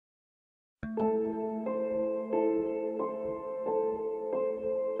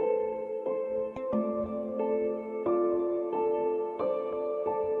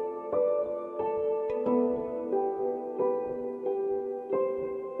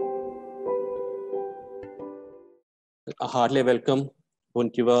Heartily welcome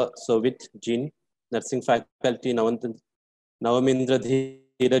Bunkiva Sovit Jean, Nursing Faculty, Navamindra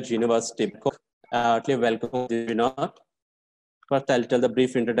Dheeraj University, Bangkok. Heartily welcome this webinar. First, I'll tell the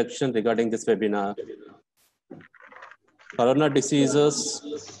brief introduction regarding this webinar. Coronavirus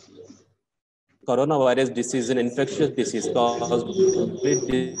disease is an infectious disease caused by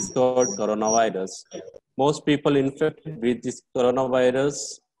discovered coronavirus. Most people infected with this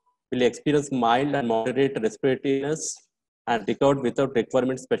coronavirus will experience mild and moderate respiratory illness and recover without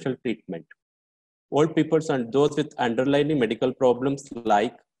requirement special treatment. Old people and those with underlying medical problems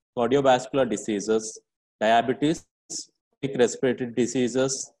like cardiovascular diseases, diabetes, respiratory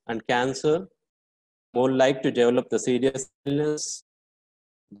diseases, and cancer more likely to develop the serious illness.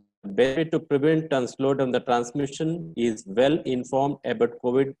 The best way to prevent and slow down the transmission is well-informed about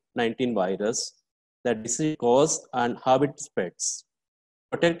COVID-19 virus, the disease cause and how it spreads.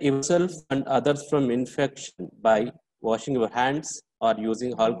 Protect yourself and others from infection by washing your hands or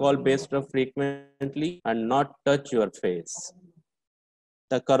using alcohol-based stuff frequently and not touch your face.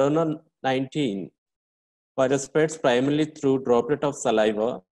 The Corona-19 virus spreads primarily through droplet of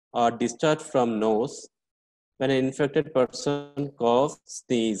saliva or discharge from nose when an infected person coughs,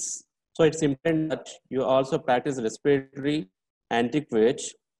 sneeze. So it's important that you also practice respiratory etiquette,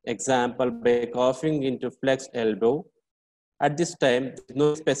 example by coughing into flexed elbow. At this time, there is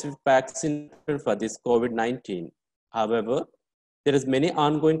no specific vaccine for this COVID-19. However, there is many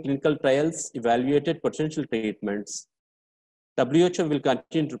ongoing clinical trials evaluated potential treatments. WHO will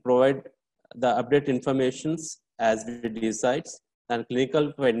continue to provide the update information as we decide, and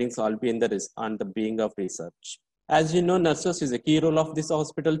clinical findings all be in on the being of research. As you know, nurses is a key role of this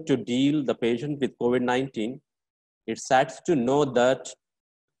hospital to deal the patient with COVID-19. It's sad to know that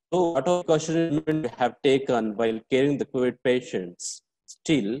though what of precautions we have taken while caring the COVID patients,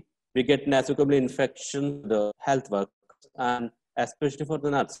 still we get nasocable infection, the health workers, and especially for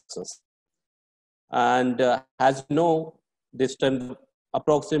the nurses. And as you know, this time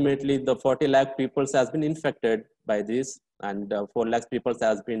approximately the 40 lakh people has been infected by this, and 4 lakh people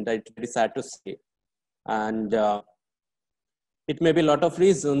has been died. Very sad to say. And it may be a lot of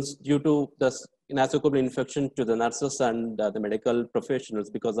reasons due to the nasocable infection to the nurses and the medical professionals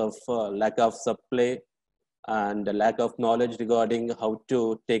because of lack of supply and lack of knowledge regarding how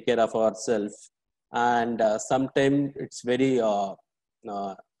to take care of ourselves. And sometimes it's very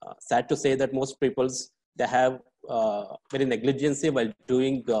sad to say that most people's they have very negligency while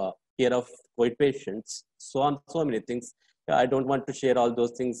doing care of COVID patients. So many things. I don't want to share all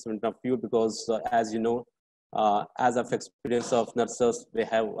those things in front of you because, as you know, as of experience of nurses, we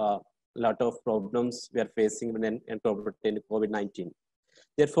have a lot of problems we are facing when in COVID-19.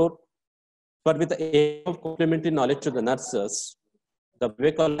 Therefore, with the aim of complementary knowledge to the nurses, the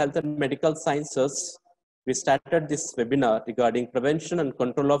Vivek Health and Medical Sciences, we started this webinar regarding prevention and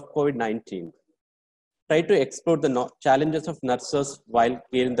control of COVID-19. Try to explore the challenges of nurses while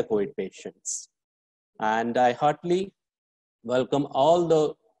caring the COVID patients. And I heartily welcome all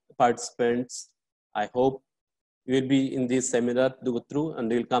the participants. I hope you will be in this seminar to go through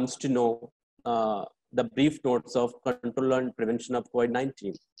and will comes to know the brief notes of control and prevention of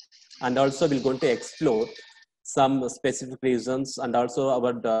COVID-19. And also we're going to explore some specific reasons and also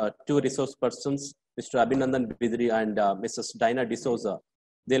our two resource persons, Mr. Abhinandan Bidri and Mrs. Dinah D'Souza.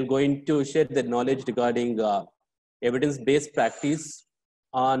 They're going to share their knowledge regarding evidence-based practice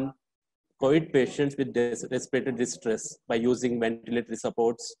on COVID patients with respiratory distress by using ventilatory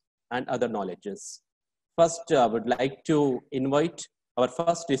supports and other knowledges. First, I would like to invite our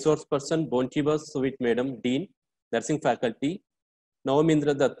first resource person, Bonchiva Suvit Madam, Dean, Nursing Faculty,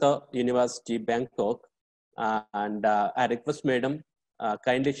 Navamindra Datta University, Bangkok. And I request Madam,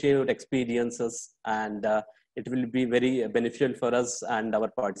 kindly share your experiences and it will be very beneficial for us and our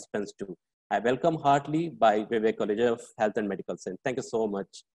participants too. I welcome heartily by Vivek College of Health and Medical Science. Thank you so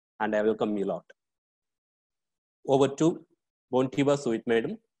much. And I welcome you a lot. Over to Bonchiva Suvit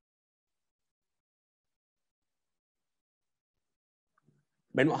Madam.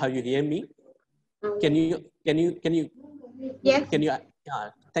 Madam, how you hear me? Can you? Yes. Can you?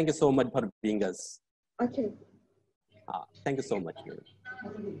 Thank you so much for being us. Okay. Thank you so much.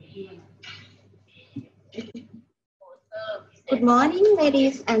 Good morning,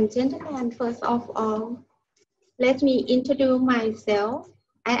 ladies and gentlemen. First of all, let me introduce myself.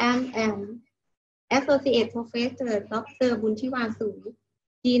 I am an Associate Professor Dr. Bunchiwa Sui,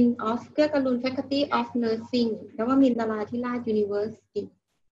 Dean of Kirkalun Faculty of Nursing, Navamindra Dheeraj University.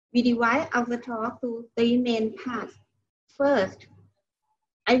 We divide our talk to three main parts. First,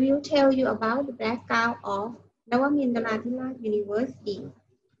 I will tell you about the background of Navamindra Dheeraj University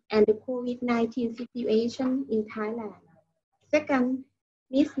and the COVID-19 situation in Thailand. Second,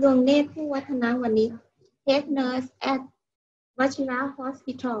 Ms. Dwangnet Wathanawani, head nurse at Wachira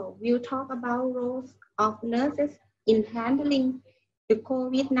Hospital, will talk about roles of nurses in handling the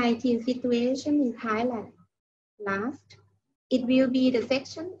COVID-19 situation in Thailand. Last, it will be the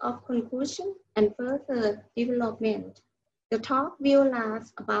section of conclusion and further development. The talk will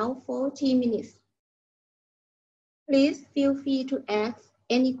last about 40 minutes. Please feel free to ask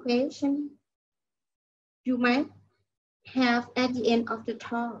any question you might have at the end of the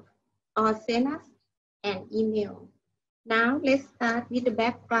talk or send us an email. Now let's start with the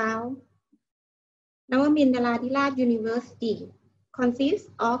background. Navamindala University consists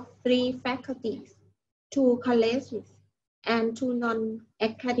of 3 faculties, 2 colleges, and 2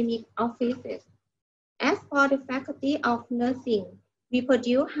 non-academic offices. As for the Faculty of Nursing, we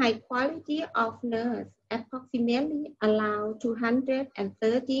produce high quality of nurse, approximately around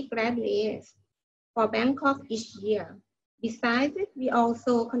 230 graduates for Bangkok each year. Besides it, we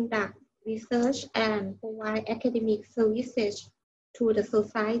also conduct research and provide academic services to the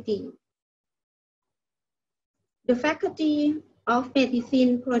society. The Faculty of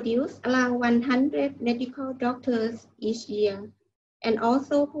Medicine produce around 100 medical doctors each year and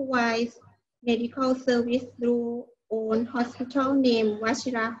also provides medical service through own hospital named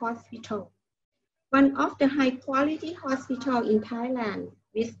Wachira Hospital, one of the high-quality hospitals in Thailand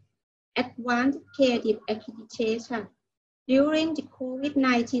with advanced care accreditation. During the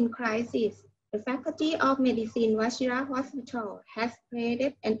COVID-19 crisis, the Faculty of Medicine Wachira Hospital has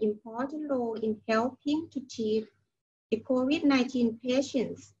played an important role in helping to treat the COVID-19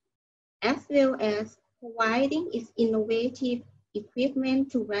 patients, as well as providing its innovative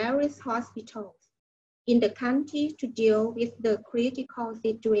equipment to various hospitals in the country to deal with the critical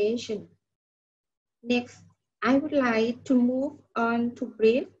situation. Next, I would like to move on to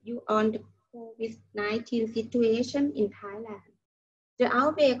brief you on the COVID-19 situation in Thailand. The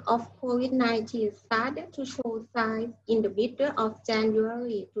outbreak of COVID-19 started to show signs in the middle of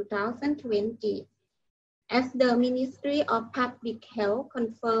January 2020, as the Ministry of Public Health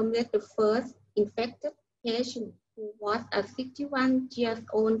confirmed that the first infected patient, who was a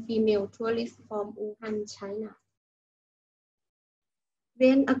 61-year-old female tourist from Wuhan, China.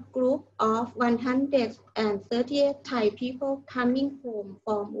 When a group of 138 Thai people coming home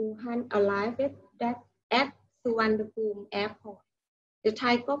from Wuhan arrived at Suvarnabhumi Airport, the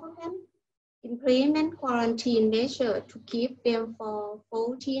Thai government implemented quarantine measures to keep them for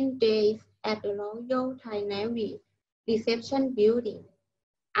 14 days at the Royal Thai Navy reception building.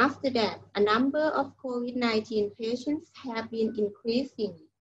 After that, a number of COVID-19 patients have been increasing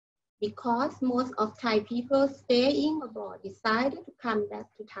because most of Thai people staying abroad decided to come back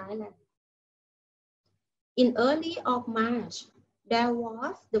to Thailand. In early of March, there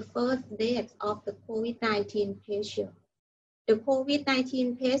was the first death of the COVID-19 patient. The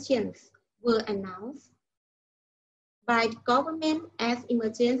COVID-19 patients were announced by the government as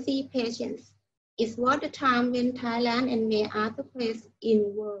emergency patients. It was the time when Thailand and many other places in the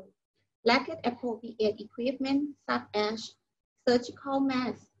world lacked appropriate equipment such as surgical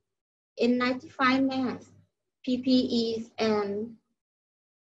masks, N95 masks, PPEs, and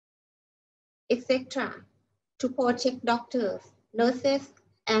etc. to protect doctors, nurses,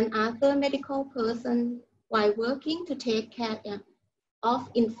 and other medical persons while working to take care of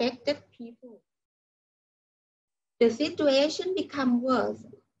infected people. The situation became worse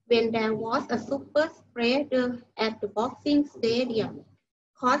when there was a super spreader at the boxing stadium,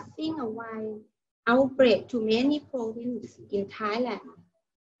 causing a wide outbreak to many provinces in Thailand.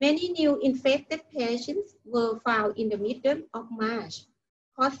 Many new infected patients were found in the middle of March,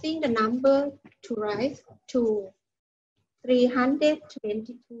 causing the number to rise to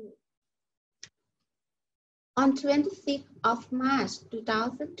 322. On 26th of March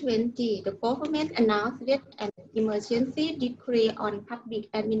 2020, the government announced an emergency decree on public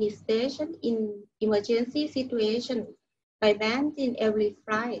administration in emergency situations by banning every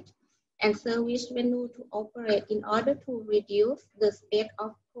flight and service venue to operate in order to reduce the spread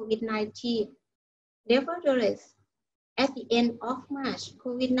of COVID-19. Nevertheless, at the end of March,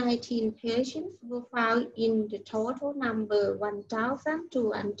 COVID-19 patients were found in the total number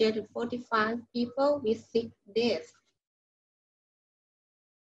 1,245 people with 6 deaths.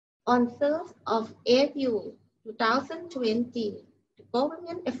 On 3rd of April 2020, the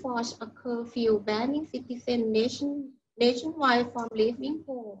government enforced a curfew banning citizens nationwide from leaving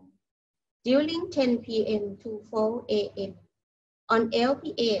home during 10 p.m. to 4 a.m. on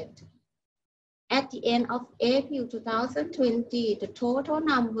April 8. At the end of April 2020, the total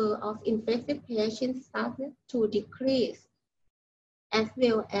number of infected patients started to decrease. as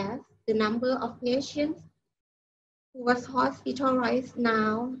well as the number of patients who was hospitalized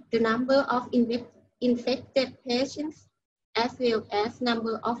now, the number of infected patients, as well as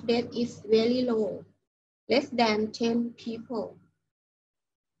number of deaths is very low, less than 10 people.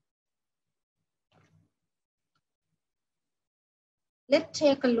 Let's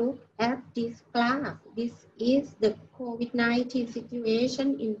take a look at this graph. This is the COVID-19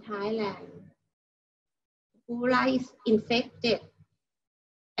 situation in Thailand. Ebola is infected,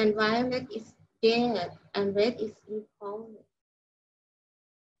 and violet is dead, and red is recovered.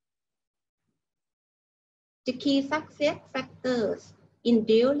 The key success factors in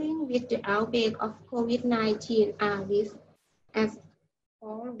dealing with the outbreak of COVID-19 are listed as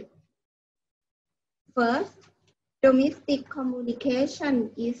follows. First, domestic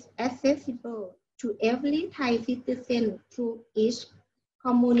communication is accessible to every Thai citizen through each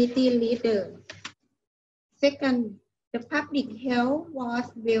community leader. Second, the public health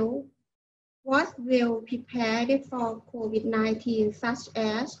was well prepared for COVID-19, such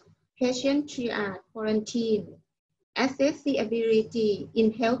as patient triage, quarantine, accessibility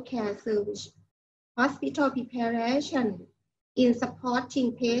in healthcare service, hospital preparation in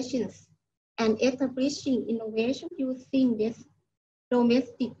supporting patients, and establishing innovation using these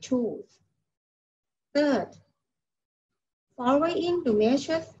domestic tools. Third, following the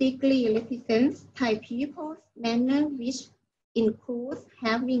measures strictly represents Thai people's manner, which includes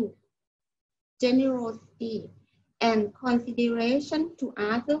having generosity and consideration to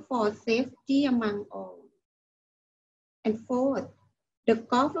others for safety among all. And fourth, the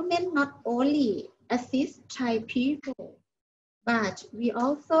government not only assists Thai people, but we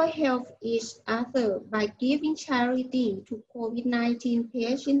also help each other by giving charity to COVID-19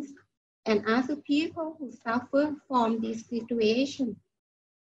 patients and other people who suffer from this situation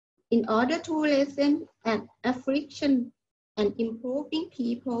in order to lessen an affliction and improving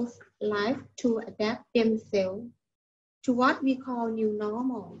people's life to adapt themselves to what we call new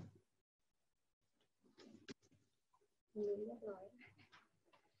normal.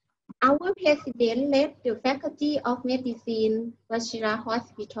 Our president led the Faculty of Medicine, Washira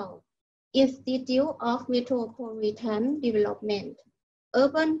Hospital, Institute of Metropolitan Development,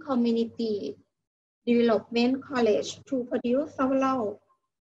 Urban Community Development College to produce several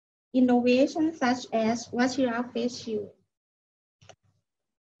innovations such as Washira Face Shield.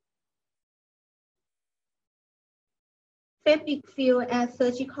 Fabric field as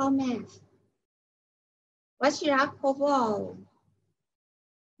surgical mask. Washira Coverall.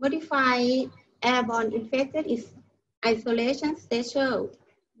 Modified airborne infected is isolation station,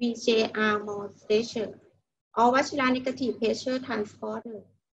 VJR mode station, or Washira negative pressure transporter.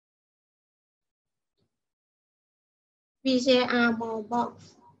 VJR mode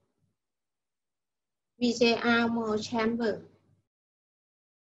box, VJR mode chamber,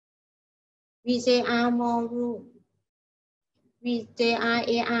 VJR mode room,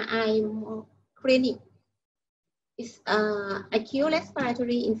 VJR ARI mode clinic. Is acute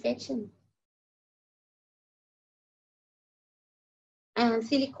respiratory infection. And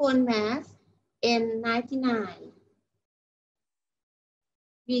silicone mask N99.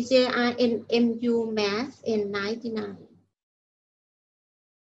 VJR NMU mask N99.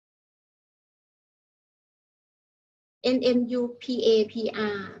 NMU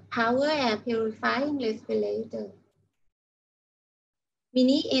PAPR, Power Air Purifying Respirator.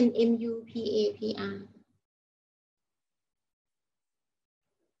 Mini NMU PAPR.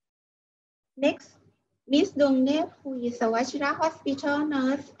 Next, Ms. Dongnet, who is a Washira Hospital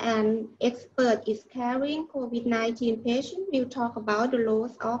nurse and expert is caring COVID-19 patients, will talk about the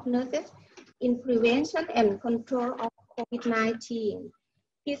roles of nurses in prevention and control of COVID-19.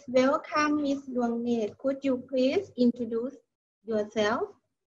 Please welcome Ms. Dongnet. Could you please introduce yourself?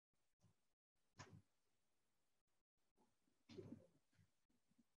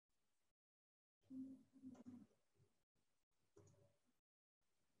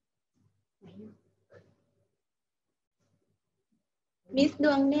 Ms.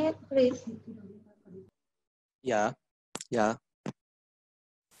 Dongnet, please. Yeah.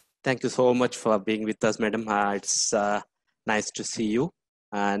 Thank you so much for being with us, madam. It's nice to see you.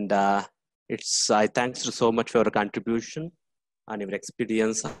 And I thanks you so much for your contribution and your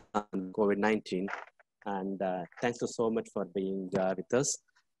experience on COVID-19. And thanks you so much for being with us.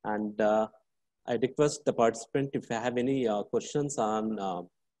 And I request the participant, if you have any questions on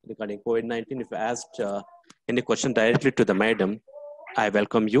regarding COVID-19, if you asked any question directly to the madam, I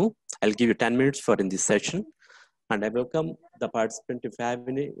welcome you. I'll give you 10 minutes for in this session. And I welcome the participant if you have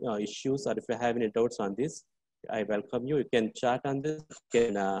any issues or if you have any doubts on this, I welcome you. You can chat on this,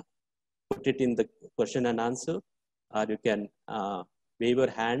 you can put it in the question and answer, or you can wave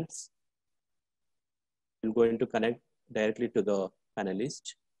your hands. We're going to connect directly to the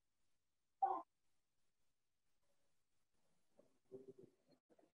panelist.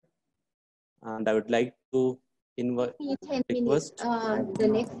 And I would like to invite, 10 request. minutes. The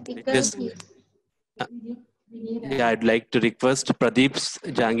next speaker is. Yeah, I'd like to request Pradeep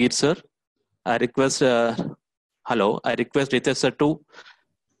Jangir sir. I request, hello, I request Ritesh sir to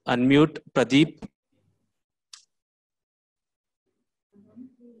unmute Pradeep.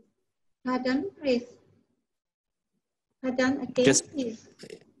 Pardon, please. Pardon again, Just, please.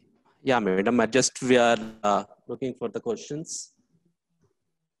 yeah, madam, we are looking for the questions.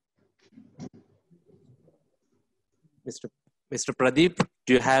 Mr. Pradeep,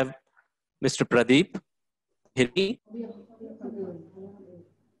 do you have Mr. Pradeep? Hear me?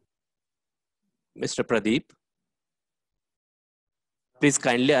 Mr. Pradeep, please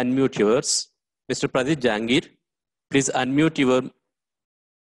kindly unmute yours. Mr. Pradeep Jangir, please unmute your.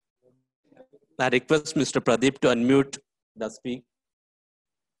 I request Mr. Pradeep to unmute the speak.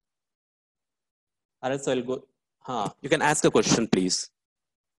 Or else I'll go. You can ask a question, please.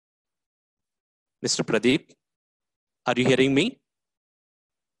 Mr. Pradeep, are you hearing me?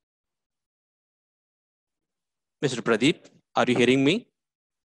 Mr. Pradeep, are you hearing me?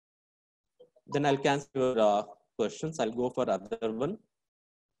 Then I'll cancel your questions. I'll go for other one.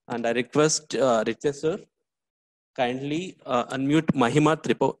 And I request Ritesh sir, kindly unmute Mahima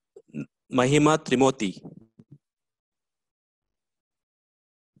Trimoti.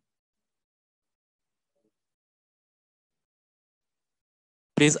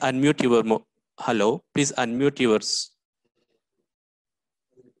 Please unmute your hello. Please unmute yours.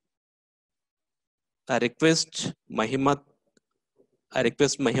 I request Mahima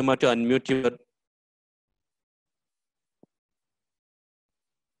to unmute your.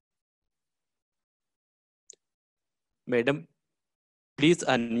 Madam, please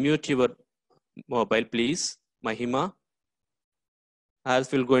unmute your mobile, please. Mahima.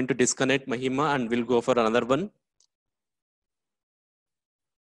 As we're going to disconnect Mahima and we'll go for another one.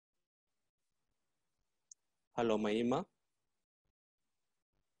 Hello, Mahima.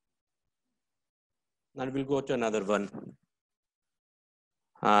 And we'll go to another one.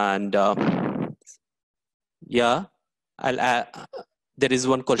 And yeah, there is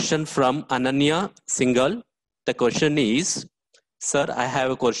one question from Ananya Singhal. The question is, sir, I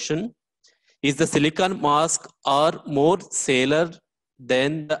have a question. Is the silicone mask or more safer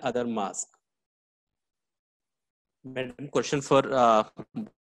than the other mask? Madam, question for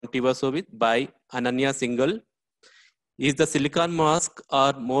Tivasovit by Ananya Singhal. Is the silicone mask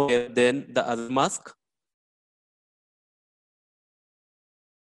or more than the other mask?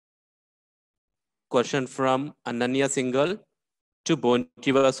 Question from Ananya Singhal to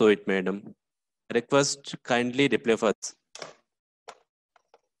Bontiva Soit, madam. Request kindly reply first.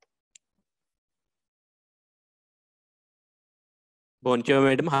 Bontiva,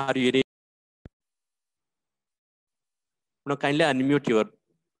 madam, how are you? Now, kindly unmute your,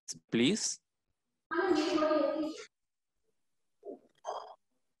 please.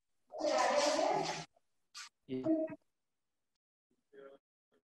 Yeah.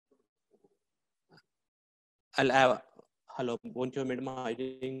 Hello, Bontiva, madam, how are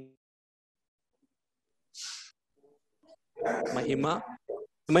you doing? Mahima,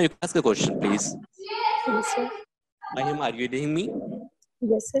 you can ask a question, please. Yes, sir. Mahima, are you hearing me?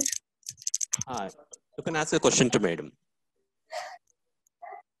 Yes, sir. Hi. You can ask a question to madam.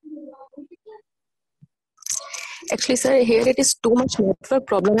 Actually, sir, here it is too much network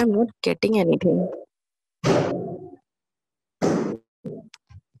problem. I'm not getting anything.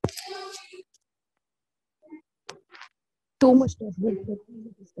 Too much network.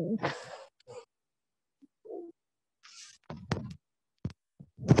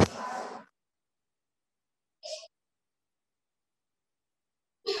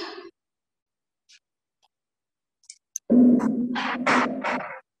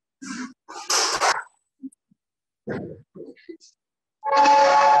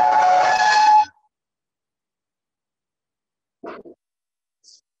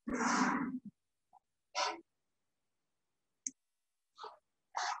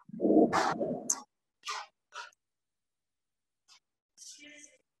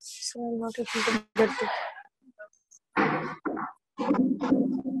 So I'm not able to get it.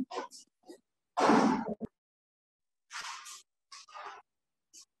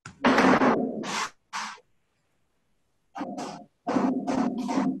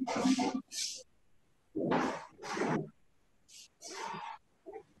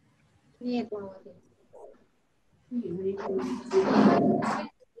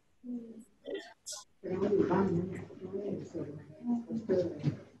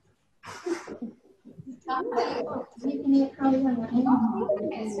 Diana,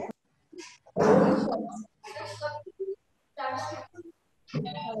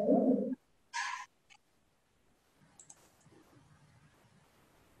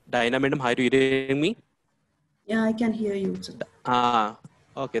 madam, are you hearing me? Yeah, I can hear you. Sir.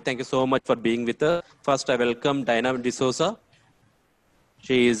 Okay. Thank you so much for being with us. First, I welcome Diana D'Souza.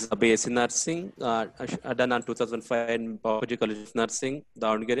 She is BSc Nursing, done on 2005 in Bapuji College of Nursing,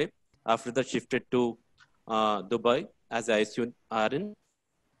 Davangere. After that, shifted to Dubai as ICU RN.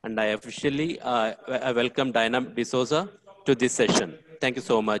 And I officially I welcome Diana D'Souza to this session. Thank you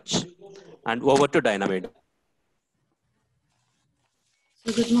so much. And over to Diana, madam.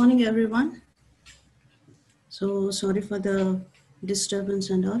 So good morning, everyone. So sorry for the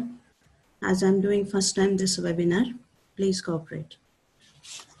disturbance and all. As I'm doing first time this webinar, please cooperate.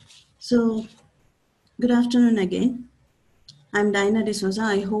 So good afternoon again. I'm Diana D'Souza.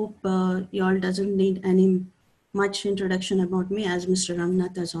 I hope you all doesn't need any much introduction about me, as Mr.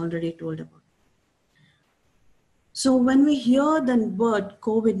 Ramnath has already told about. So when we hear the word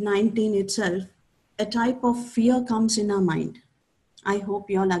COVID-19 itself, a type of fear comes in our mind. I hope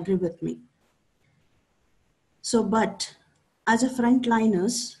you all agree with me. So, but as a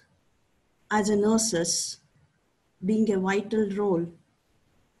frontliners, as a nurses, being a vital role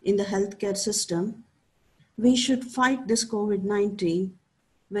in the healthcare system, we should fight this COVID-19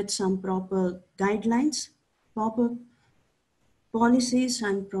 with some proper guidelines, proper policies,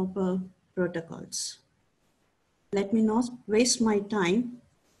 and proper protocols. Let me not waste my time.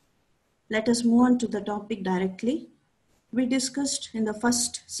 Let us move on to the topic directly. We discussed in the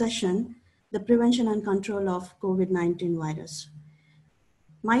first session the prevention and control of COVID-19 virus.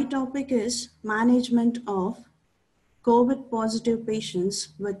 My topic is management of COVID positive patients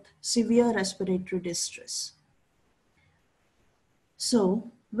with severe respiratory distress.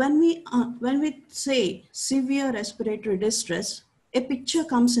 So when we say severe respiratory distress, a picture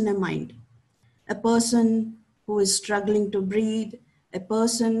comes in a mind. A person who is struggling to breathe, a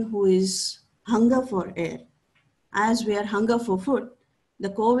person who is hunger for air. As we are hunger for food, the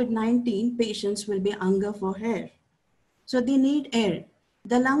COVID-19 patients will be hunger for air. So they need air.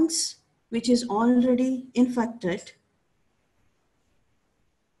 The lungs, which is already infected.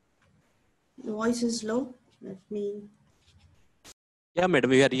 The voice is low. Let me. Yeah, madam,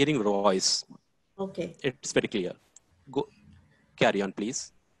 we are hearing your voice. Okay. It's very clear. Go, carry on,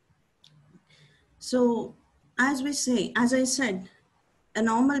 please. So as I said, a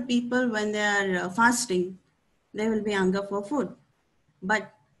normal people, when they are fasting, they will be hunger for food.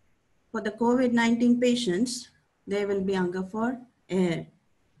 But for the COVID-19 patients, they will be hunger for air.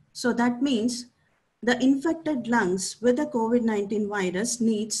 So that means the infected lungs with the COVID-19 virus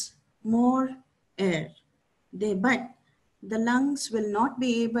needs more air. But the lungs will not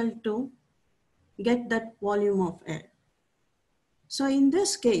be able to get that volume of air. So in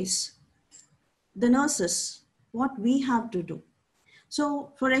this case, the nurses, what we have to do.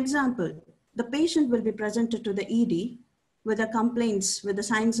 So for example, the patient will be presented to the ED with the complaints, with the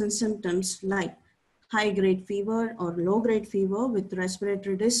signs and symptoms like high grade fever or low grade fever with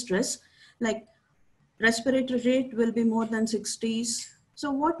respiratory distress, like respiratory rate will be more than 60s. So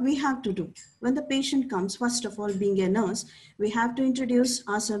what we have to do when the patient comes, first of all, being a nurse, we have to introduce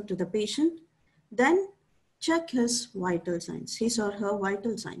ourselves to the patient, then check his vital signs, his or her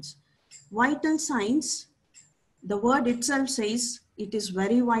vital signs. Vital signs, the word itself says it is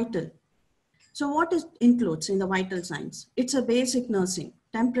very vital. So what it includes in the vital signs? It's a basic nursing,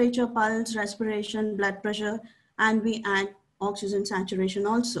 temperature, pulse, respiration, blood pressure, and we add oxygen saturation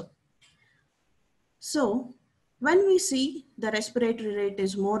also. So when we see the respiratory rate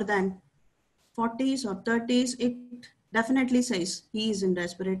is more than 40s or 30s, it definitely says he is in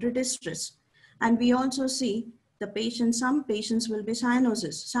respiratory distress. And we also see the patient, some patients will be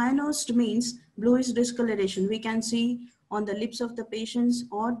cyanosis. Cyanosed means bluish discoloration. We can see on the lips of the patients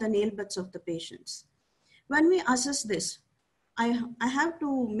or the nail beds of the patients. When we assess this, I have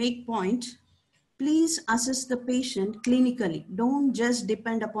to make point, please assess the patient clinically. Don't just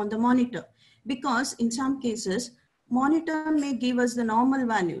depend upon the monitor, because in some cases, monitor may give us the normal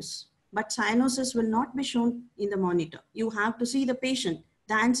values, but cyanosis will not be shown in the monitor. You have to see the patient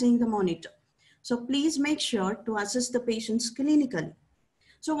than seeing the monitor. So please make sure to assess the patients clinically.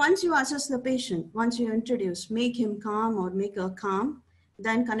 So once you assess the patient, once you introduce, make him calm or make her calm,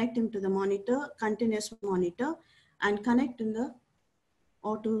 then connect him to the monitor, continuous monitor, and connect in the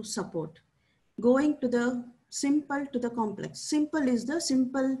auto support. Going to the simple to the complex. Simple is the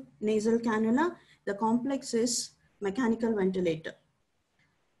simple nasal cannula. The complex is mechanical ventilator.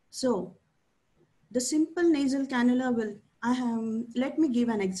 So the simple nasal cannula will, let me give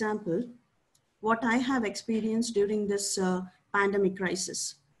an example. what I have experienced during this pandemic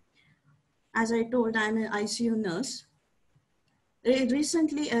crisis. As I told, I'm an ICU nurse.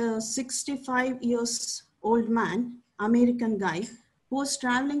 Recently, a 65 years old man, American guy, who was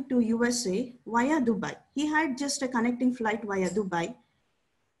traveling to USA via Dubai. He had just a connecting flight via Dubai.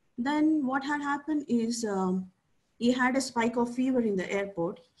 Then what had happened is he had a spike of fever in the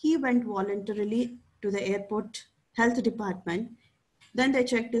airport. He went voluntarily to the airport health department. Then they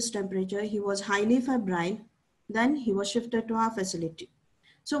checked his temperature. He was highly febrile. Then he was shifted to our facility.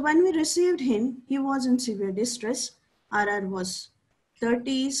 So when we received him, he was in severe distress. RR was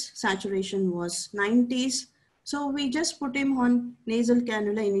 30s, saturation was 90s. So we just put him on nasal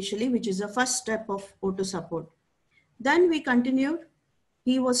cannula initially, which is the first step of O2 support. Then we continued.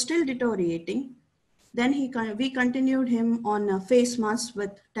 He was still deteriorating. Then we continued him on a face mask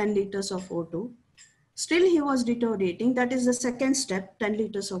with 10 liters of O2. Still he was deteriorating. That is the second step, 10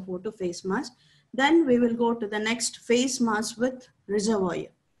 liters of O2 face mask. Then we will go to the next face mask with reservoir.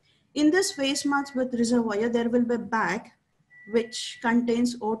 In this face mask with reservoir, there will be a bag which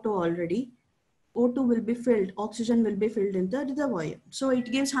contains O2 already. O2 will be filled, oxygen will be filled in the reservoir. So it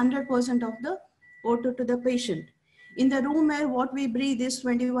gives 100% of the O2 to the patient. In the room air, what we breathe is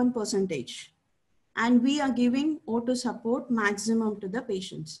 21%. And we are giving O2 support maximum to the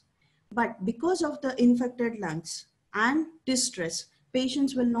patients. But because of the infected lungs and distress,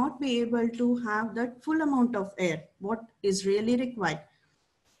 patients will not be able to have that full amount of air, what is really required.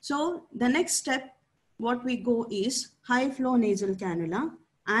 So the next step, what we go is high flow nasal cannula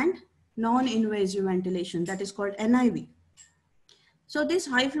and non-invasive ventilation, that is called NIV. So this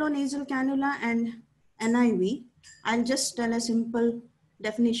high flow nasal cannula and NIV, I'll just tell a simple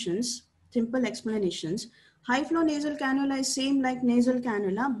definitions, simple explanations. High flow nasal cannula is same like nasal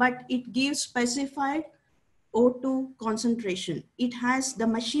cannula, but it gives specified O2 concentration. It has, the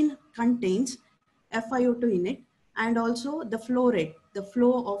machine contains FiO2 in it, and also the flow rate, the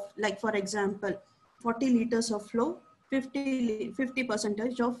flow of, like for example, 40 liters of flow,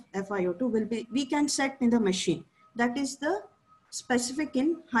 50% of FiO2 will be, we can set in the machine. That is the specific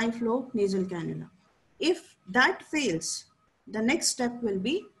in high flow nasal cannula. If that fails, the next step will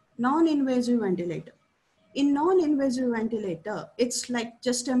be non-invasive ventilator. In non-invasive ventilator, it's like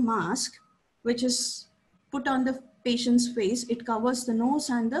just a mask which is put on the patient's face. It covers the nose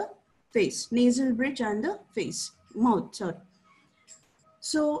and the face, nasal bridge and the face, mouth, sorry.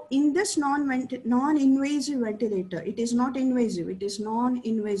 So in this non-invasive ventilator, it is not invasive, it is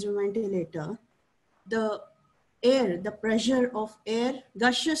non-invasive ventilator, the air, the pressure of air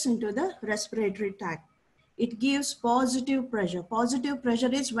gushes into the respiratory tract. It gives positive pressure. Positive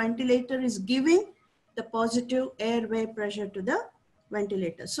pressure is ventilator is giving the positive airway pressure to the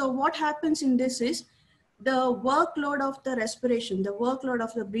ventilator. So what happens in this is the workload of the respiration, the workload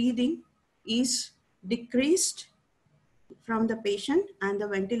of the breathing is decreased from the patient and the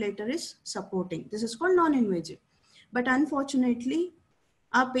ventilator is supporting. This is called non-invasive. But unfortunately,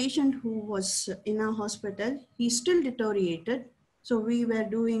 our patient who was in our hospital, he still deteriorated. So we were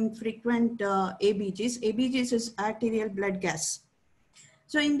doing frequent ABGs. ABGs is arterial blood gas.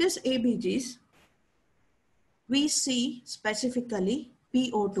 So in this ABGs, we see specifically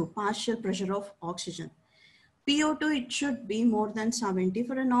PO2, partial pressure of oxygen. PO2, it should be more than 70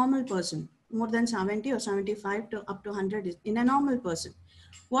 for a normal person, more than 70 or 75 to up to 100 in a normal person.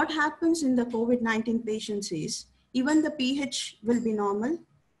 What happens in the COVID-19 patients is even the pH will be normal,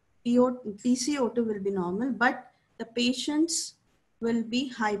 PCO2 will be normal, but the patients will be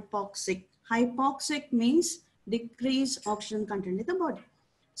hypoxic. Hypoxic means decreased oxygen content in the body.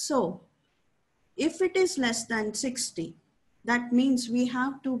 So if it is less than 60, that means we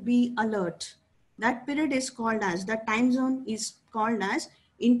have to be alert. That period is called as, the time zone is called as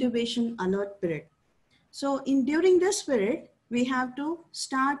intubation alert period. So during this period, we have to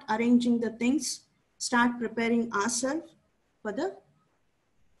start arranging the things, start preparing ourselves for the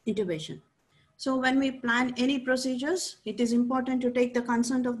intubation. So when we plan any procedures, it is important to take the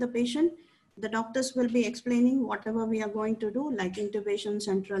consent of the patient. The doctors will be explaining whatever we are going to do, like intubation,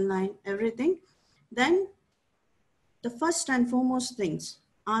 central line, everything. Then the first and foremost things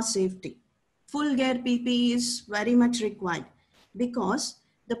are safety. Full gear PPE is very much required because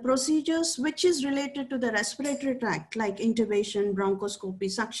the procedures which is related to the respiratory tract, like intubation, bronchoscopy,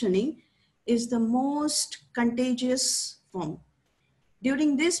 suctioning, is the most contagious form.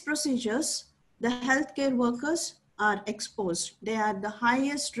 During these procedures, the healthcare workers are exposed. They are the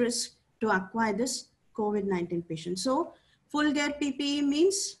highest risk to acquire this COVID-19 patient. So full gear PPE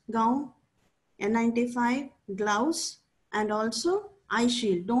means gown, N95, gloves, and also eye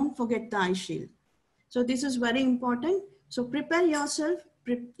shield. Don't forget the eye shield. So this is very important. So prepare yourself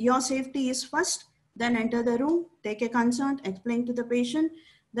your safety is first, then enter the room, take a consent, explain to the patient,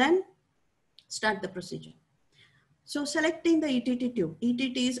 then start the procedure. So selecting the ETT tube.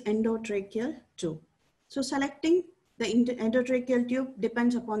 ETT is endotracheal tube. So selecting the endotracheal tube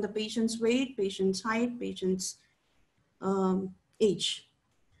depends upon the patient's weight, patient's height, patient's age.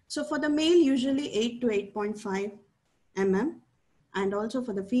 So for the male, usually 8 to 8.5 mm, and also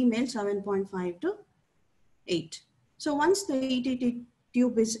for the female, 7.5 to 8. So once the ETT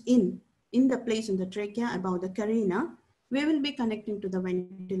tube is in the place in the trachea above the carina, we will be connecting to the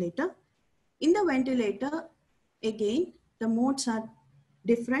ventilator. In the ventilator, again, the modes are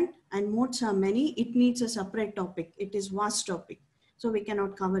different and modes are many. It needs a separate topic. It is vast topic. So we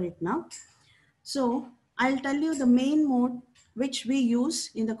cannot cover it now. So I'll tell you the main mode which we use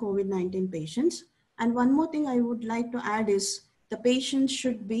in the COVID-19 patients. And one more thing I would like to add is the patient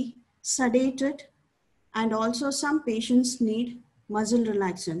should be sedated, and also some patients need muscle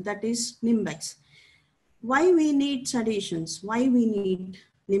relaxant, that is Nimbex. Why we need sedations? Why we need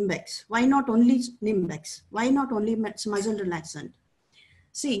Nimbex? Why not only Nimbex? Why not only muscle relaxant?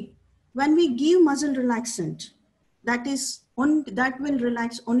 See, when we give muscle relaxant, that will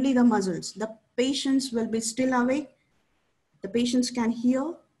relax only the muscles. The patients will be still awake. The patients can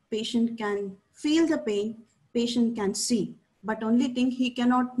hear, patient can feel the pain, patient can see. But only thing, he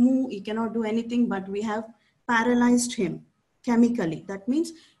cannot move, he cannot do anything, but we have paralyzed him chemically. That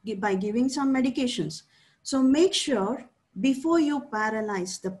means by giving some medications. So make sure before you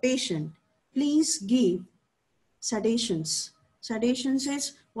paralyze the patient, please give sedations. Sedations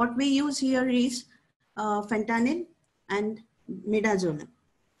is what we use here is fentanyl and midazolam.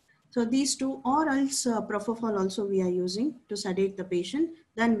 So these two, or else propofol also we are using to sedate the patient.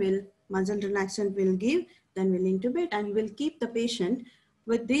 Then muscle relaxant will give, then we'll intubate, and we'll keep the patient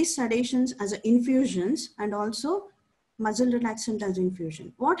with these sedations as infusions and also muscle relaxant as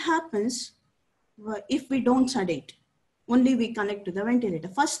infusion. What happens if we don't sedate? Only we connect to the ventilator.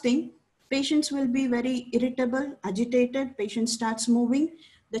 First thing, patients will be very irritable, agitated, patient starts moving.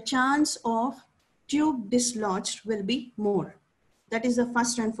 The chance of tube dislodged will be more. That is the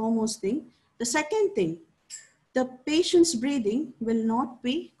first and foremost thing. The second thing, the patient's breathing will not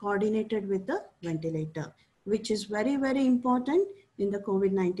be coordinated with the ventilator, which is very, very important in the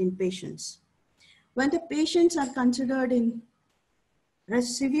COVID-19 patients. When the patients are considered in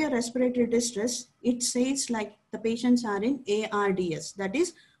severe respiratory distress, it says like the patients are in ARDS, that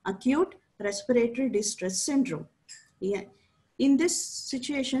is acute respiratory distress syndrome. Yeah. In this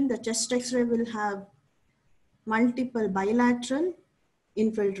situation, the chest X-ray will have multiple bilateral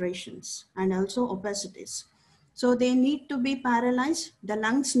infiltrations and also opacities. So they need to be paralyzed, the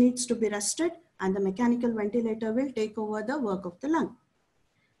lungs needs to be rested, and the mechanical ventilator will take over the work of the lung.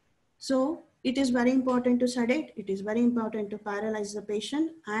 So it is very important to sedate, it is very important to paralyze the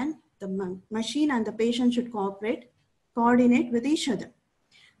patient, and the machine and the patient should coordinate with each other.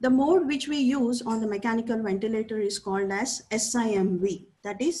 The mode which we use on the mechanical ventilator is called as SIMV,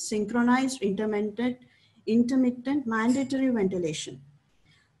 that is synchronized intermittent mandatory ventilation.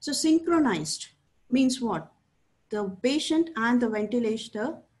 So synchronized means what? The patient and the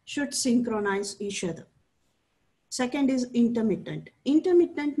ventilator should synchronize each other. Second is intermittent.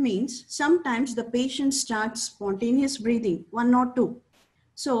 Intermittent means sometimes the patient starts spontaneous breathing, 1 or 2.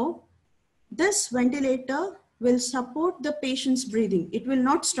 So this ventilator will support the patient's breathing. It will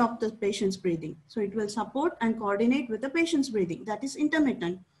not stop the patient's breathing. So it will support and coordinate with the patient's breathing. That is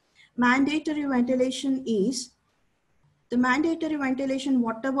intermittent. Mandatory ventilation is the mandatory ventilation,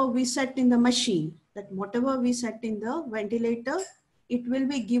 whatever we set in the machine, that whatever we set in the ventilator, it will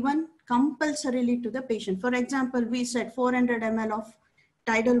be given compulsorily to the patient. For example, we set 400 ml of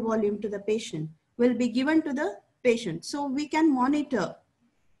tidal volume to the patient, will be given to the patient. So we can monitor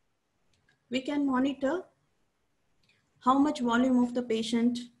how much volume of the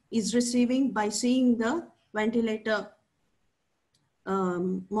patient is receiving by seeing the ventilator.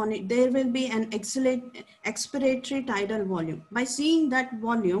 There will be an expiratory tidal volume. By seeing that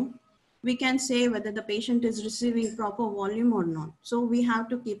volume, we can say whether the patient is receiving proper volume or not. So we have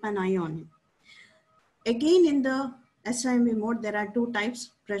to keep an eye on it. Again, in the SIMV mode, there are 2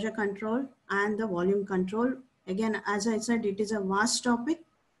 types, pressure control and the volume control. Again, as I said, it is a vast topic.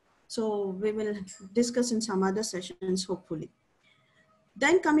 So we will discuss in some other sessions, hopefully.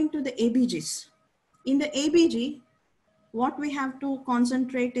 Then coming to the ABGs. In the ABG, what we have to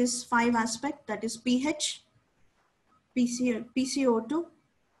concentrate is 5 aspects, that is pH, PCO2,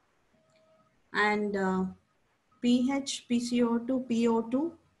 and pH, PCO2,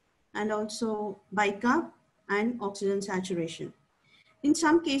 PO2, and also bicarb and oxygen saturation. In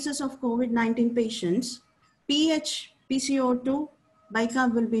some cases of COVID-19 patients, pH, PCO2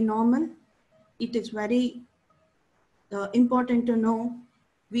 bicarb will be normal. It is very important to know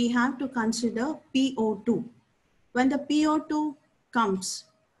we have to consider PO2. When the PO2 comes,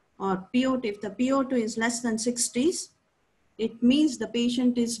 or PO2, if the PO2 is less than 60s, it means the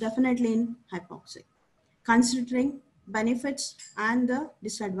patient is definitely in hypoxic. Considering benefits and the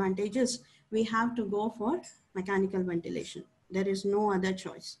disadvantages, we have to go for mechanical ventilation. There is no other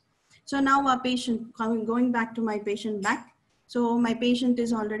choice. So now our patient, going back to my patient back. So my patient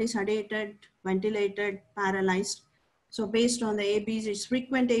is already sedated, ventilated, paralyzed. So based on the ABGs,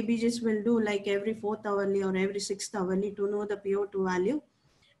 frequent ABGs will do like every 4th hourly or every 6th hourly to know the PO2 value.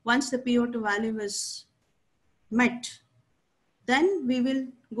 Once the PO2 value is met, then we will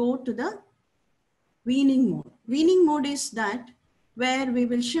go to the weaning mode. Weaning mode is that where we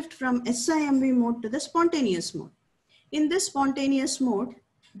will shift from SIMV mode to the spontaneous mode. In this spontaneous mode,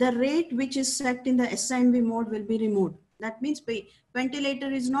 the rate which is set in the SIMV mode will be removed. That means ventilator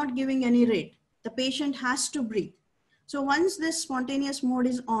is not giving any rate. The patient has to breathe. So once this spontaneous mode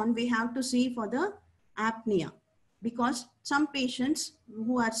is on, we have to see for the apnea, because some patients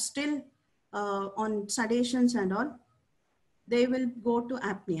who are still on sedations and all, they will go to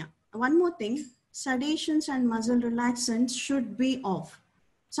apnea. One more thing, sedations and muscle relaxants should be off.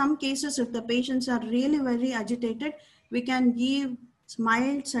 Some cases, if the patients are really very agitated, we can give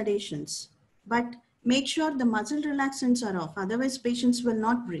mild sedations, but make sure the muscle relaxants are off. Otherwise, patients will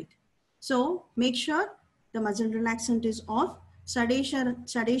not breathe. So make sure the muscle relaxant is off,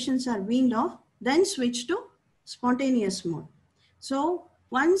 sedations are weaned off, then switch to spontaneous mode. So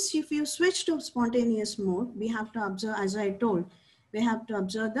once if you switch to spontaneous mode, we have to observe, as I told, we have to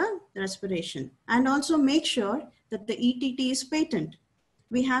observe the respiration and also make sure that the ETT is patent.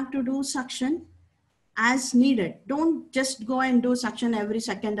 We have to do suction as needed. Don't just go and do suction every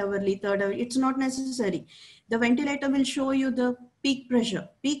 2nd hourly, 3rd hour. It's not necessary. The ventilator will show you the peak pressure.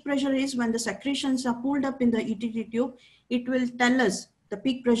 Peak pressure is when the secretions are pulled up in the ETT tube. It will tell us the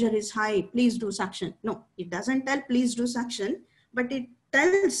peak pressure is high, please do suction. No, it doesn't tell please do suction, but it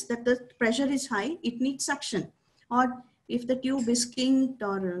tells that the pressure is high, it needs suction. Or if the tube is kinked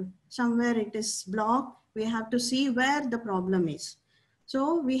or somewhere it is blocked, we have to see where the problem is.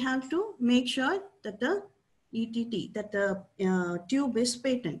 So we have to make sure that the ETT, that the tube is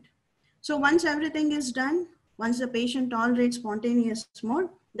patent. So once everything is done, once the patient tolerates spontaneous mode,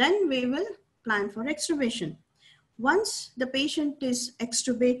 then we will plan for extubation. Once the patient is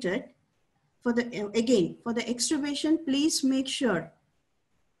extubated, for the extubation, please make sure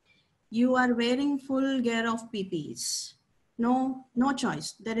you are wearing full gear of PPEs. No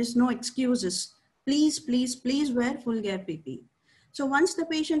choice. There is no excuses. Please, please, please wear full gear PPE. So once the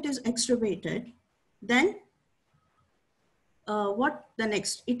patient is extubated, then what the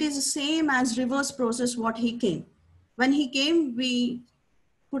next? It is the same as reverse process what he came. When he came, we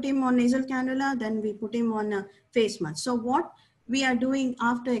put him on nasal cannula, then we put him on a face mask. So what we are doing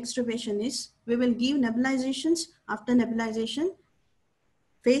after extubation is we will give nebulizations. After nebulization,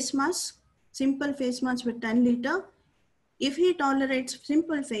 face mask, simple face mask with 10 liter. If he tolerates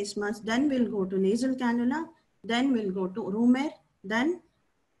simple face mask, then we'll go to nasal cannula, then we'll go to room air. Then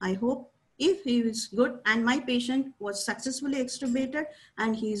I hope if he is good, and my patient was successfully extubated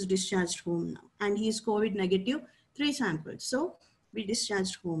and he is discharged home now, and he is COVID negative, 3 samples. So we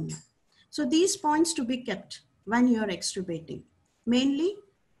discharged home now. So these points to be kept when you are extubating, mainly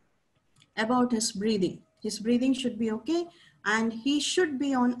about his breathing. His breathing should be okay, and he should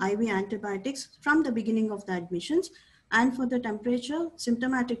be on IV antibiotics from the beginning of the admissions. And for the temperature,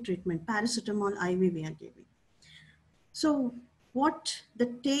 symptomatic treatment, paracetamol IV we are giving. So what the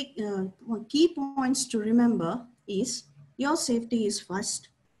key points to remember is your safety is first,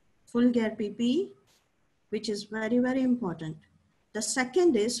 full gear PPE, which is very, very important. The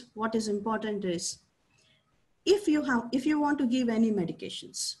second is, what is important is, if you want to give any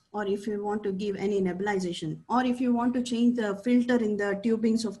medications, or if you want to give any nebulization, or if you want to change the filter in the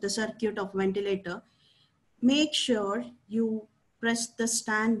tubings of the circuit of ventilator, make sure you press the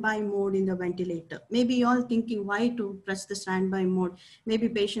standby mode in the ventilator. Maybe you're all thinking why to press the standby mode. Maybe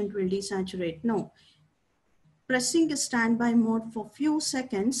patient will desaturate. No, pressing a standby mode for few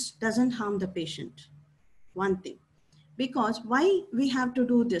seconds doesn't harm the patient. One thing, because why we have to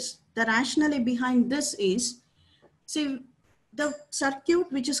do this? The rationale behind this is, see, the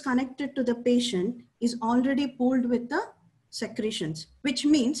circuit which is connected to the patient is already pulled with the secretions, which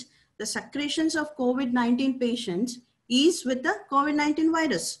means the secretions of COVID-19 patients is with the COVID-19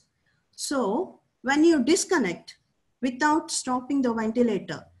 virus. So when you disconnect without stopping the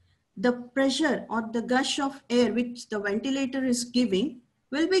ventilator, the pressure or the gush of air which the ventilator is giving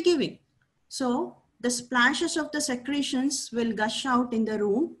will be giving. So the splashes of the secretions will gush out in the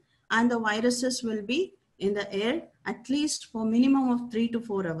room and the viruses will be in the air at least for minimum of 3 to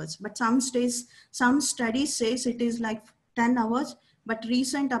 4 hours. But some studies says it is like 10 hours, but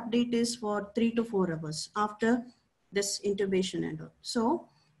recent update is for 3 to 4 hours after this intubation and all. So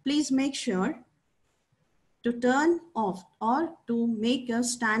please make sure to turn off or to make a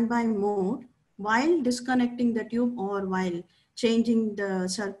standby mode while disconnecting the tube or while changing the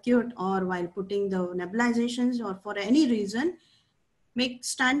circuit or while putting the nebulizations or for any reason, make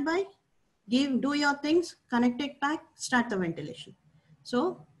standby, do your things, connect it back, start the ventilation.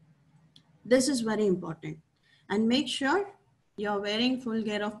 So this is very important. And make sure you're wearing full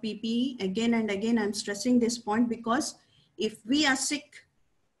gear of PPE. Again and again, I'm stressing this point because if we are sick,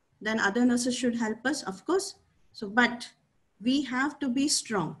 then other nurses should help us, of course. So, but we have to be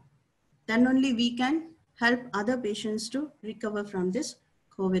strong. Then only we can help other patients to recover from this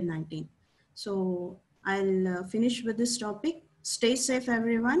COVID-19. So I'll finish with this topic. Stay safe,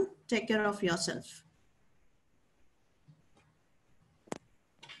 everyone. Take care of yourself.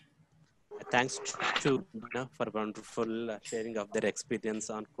 Thanks to Dina for wonderful sharing of their experience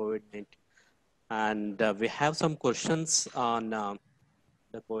on COVID-19. And we have some questions on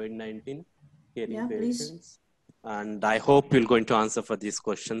the COVID-19 caring patients. And I hope you're going to answer for these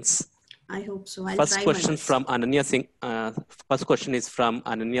questions. I hope so. I'll First try question my best. from Ananya Singh. First question is from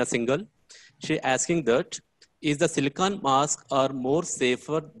Ananya Singhal. She asking that, is the silicone mask are more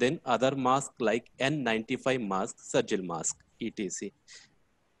safer than other masks like N95 mask, surgical mask, etc.?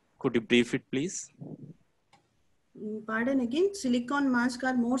 Could you brief it, please? Pardon again, silicone masks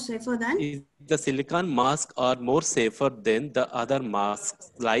are more safer than? Is the silicone mask are more safer than the other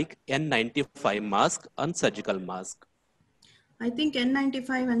masks like N95 mask and surgical mask? I think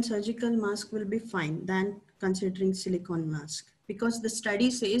N95 and surgical mask will be fine than considering silicone mask because the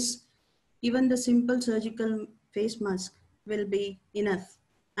study says even the simple surgical face mask will be enough.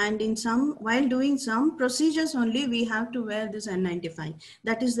 And in some, while doing some procedures only, we have to wear this N95.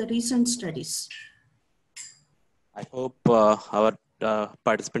 That is the recent studies. I hope our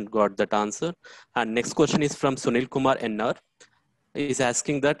participant got that answer. And next question is from Sunil Kumar NR. Is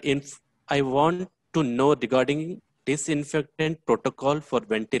asking that I want to know regarding disinfectant protocol for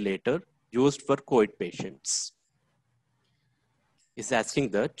ventilator used for COVID patients. Is asking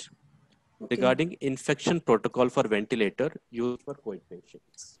that regarding infection protocol for ventilator used for COVID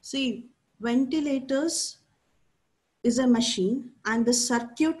patients. See, ventilators is a machine and the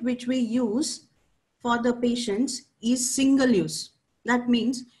circuit which we use for the patients is single use. That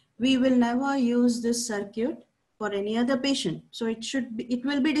means we will never use this circuit for any other patient. So it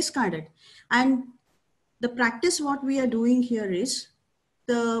will be discarded. And the practice what we are doing here is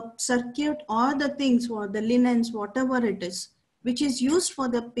the circuit or the things or the linens, whatever it is, which is used for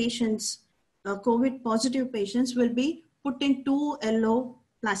the patients, COVID positive patients will be put in 2 yellow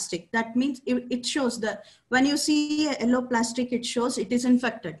plastic. That means it shows that when you see a yellow plastic, it shows it is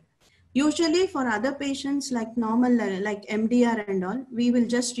infected. Usually for other patients like normal, like MDR and all, we will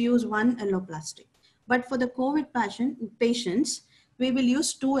just use 1 yellow plastic. But for the COVID patients, we will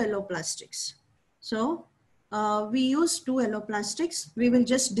use 2 yellow plastics. So we use 2 yellow plastics. We will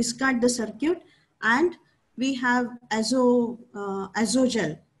just discard the circuit and we have azo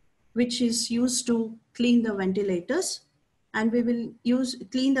gel, which is used to clean the ventilators. And we will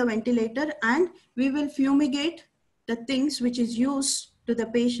clean the ventilator and we will fumigate the things which is used to the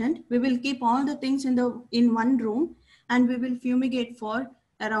patient. We will keep all the things in one room and we will fumigate for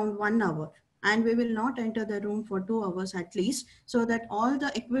around 1 hour. And we will not enter the room for 2 hours at least, so that all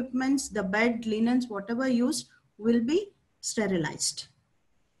the equipments, the bed, linens, whatever used will be sterilized.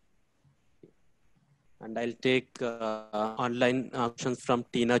 And I'll take online questions from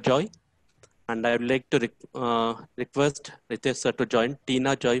Tina Joy. And I would like to request Ritesh sir to join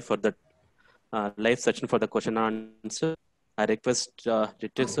Tina Joy for the live session for the question and answer. I request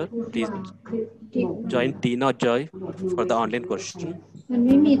Ritesh sir, please join Tina Joy for the online question. มันไ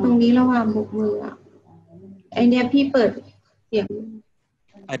ม่มีตรงนี้ระหว่างบกมืออ่ะไอเนี้ยพี่เปิดเสียง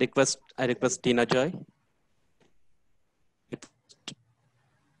I request Tina Joy.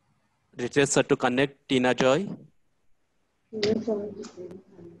 Ritesh sir to connect Tina Joy.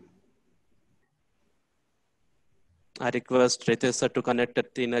 I request Ritesh sir to connect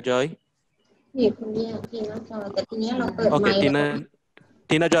Tina Joy. นี่คนเนี้ยทีน่าจอยแต่ทีเนี้ยเราเปิดไม Okay, ค์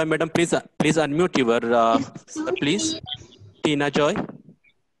Tina Joy, madam, please unmute your please. Tina Joy.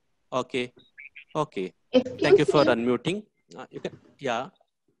 Okay. Thank you for unmuting.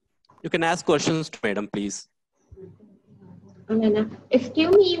 You can ask questions to madam, please.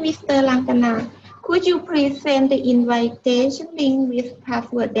 Excuse me, Mr. Lankana. Could you please send the invitation link with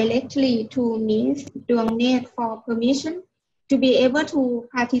password directly to Ms. Duangnet for permission to be able to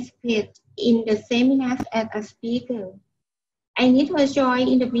participate in the seminars as a speaker? I need her join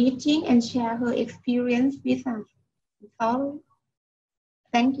in the meeting and share her experience with us. Sorry.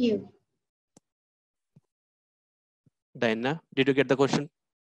 Thank you. Diana, did you get the question?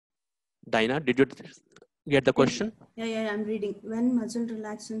 Diana, did you get the question? Yeah, I'm reading. When muscle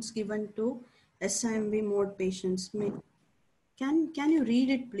relaxants given to SIMV mode patients, can you read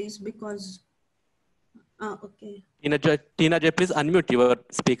it, please? Because, okay. Tina Joy, please unmute your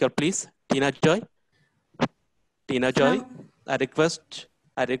speaker, please. Tina Joy. I request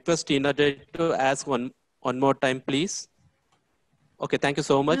Tina Joy to ask one more time, please. Okay, thank you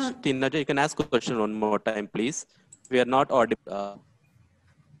so much. No. Tina Joy, you can ask a question one more time, please. We are not audible.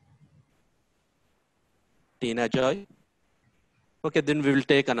 Tina Joy. Okay, then we will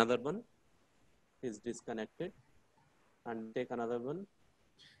take another one. He's disconnected. And take another one.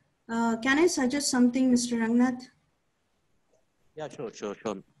 Can I suggest something, Mr. Rangnath? Yeah, sure.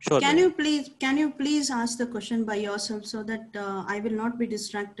 Can you please ask the question by yourself so that I will not be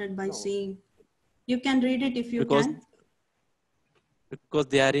distracted by seeing. You can read it if you can. Because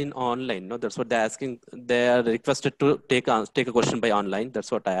they are in online, no, that's what they're asking. They are requested to take a question by online. That's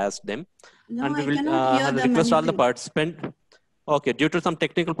what I asked them. No, and we I will cannot hear them request all the anything. participants. Okay, due to some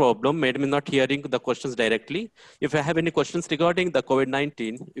technical problem, made me not hearing the questions directly. If you have any questions regarding the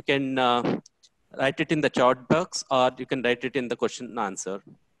COVID-19, you can write it in the chat box or you can write it in the question and answer.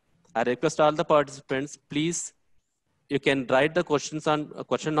 I request all the participants, please, you can write the questions on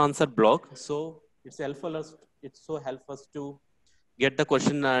question and answer blog. So it's so helpful us to get the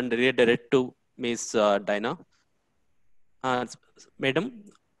question and redirect to Ms. Dinah. Madam,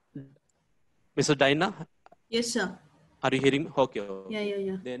 Mr. Dinah? Yes, sir. Are you hearing? Okay.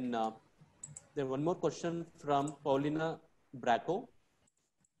 Yeah. Then there one more question from Paulina Bracco.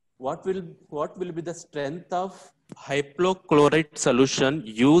 What will be the strength of hypochlorite solution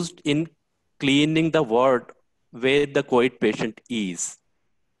used in cleaning the ward where the COVID patient is?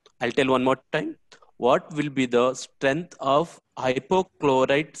 I'll tell one more time. What will be the strength of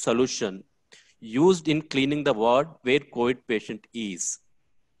hypochlorite solution used in cleaning the ward where COVID patient is?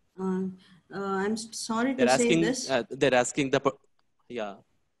 I'm sorry to say this. They're asking yeah.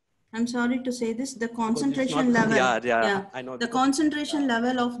 I'm sorry to say this. The concentration level. Yeah. I know. The concentration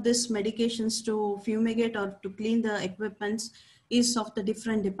level of this medications to fumigate or to clean the equipments is of the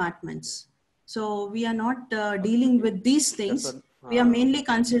different departments. So we are not dealing with these things. We are mainly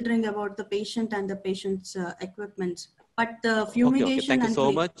considering about the patient and the patient's equipments. But the fumigation. Okay. Thank you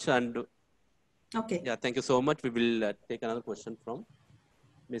so much. And okay. Yeah, thank you so much. We will take another question from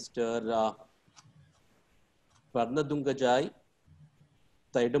Mr. Varnadungajai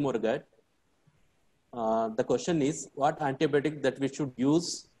Taidamurgat. The question is, what antibiotic that we should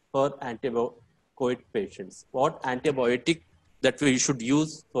use for COVID patients? What antibiotic that we should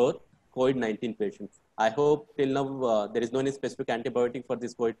use for COVID-19 patients? I hope till now there is no any specific antibiotic for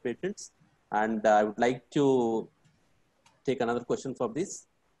these COVID patients. And I would like to take another question for this.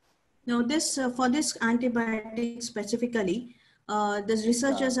 No, for this antibiotic specifically, the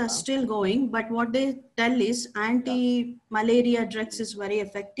researchers are still going, but what they tell is anti-malaria drugs is very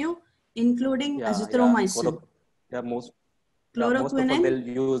effective, including azithromycin. Most of them will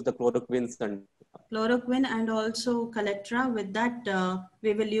use the chloroquine and also Colectra. With that,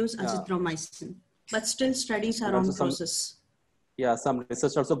 we will use azithromycin. But still studies are on process. Some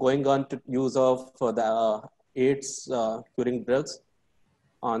research also going on to use of the AIDS curing drugs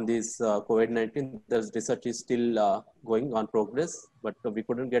on this COVID-19. The research is still going on progress, but we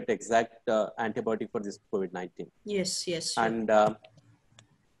couldn't get exact antibiotic for this COVID-19. Yes. Sure. And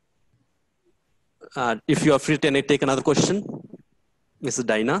if you are free, can I take another question, Mrs.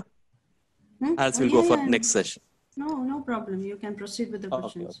 Dinah? Else we'll go for next session. No problem. You can proceed with the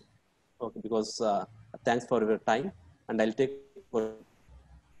questions. Okay, because thanks for your time, and I'll take.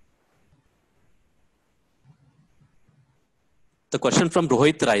 The question from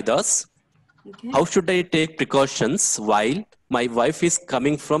Rohit Raidas. Okay. How should I take precautions while my wife is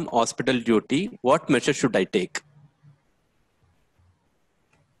coming from hospital duty? What measures should I take?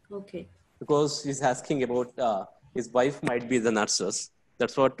 Okay. Because he's asking about his wife might be the nurses.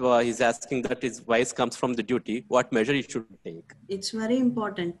 That's what he's asking, that his wife comes from the duty. What measure he should take? It's very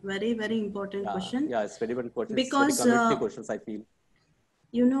important. Very important question. Yeah, it's very important. Because it's very community questions, I feel.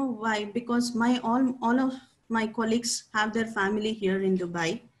 You know why? Because all of my colleagues have their family here in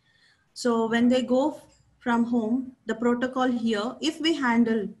Dubai. So when they go from home, the protocol here, if we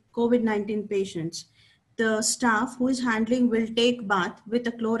handle COVID-19 patients, the staff who is handling will take bath with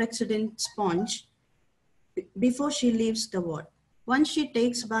a chlorhexidine sponge before she leaves the ward. Once she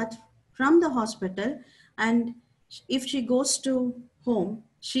takes bath from the hospital, and if she goes to home,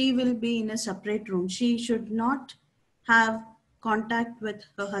 she will be in a separate room. She should not have contact with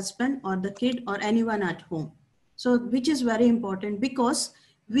her husband or the kid or anyone at home. So, which is very important because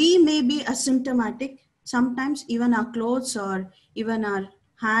we may be asymptomatic. Sometimes even our clothes or even our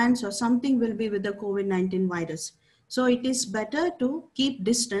hands or something will be with the COVID-19 virus. So it is better to keep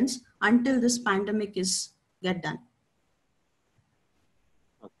distance until this pandemic is get done.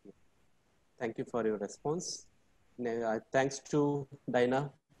 Okay. Thank you for your response. Thanks to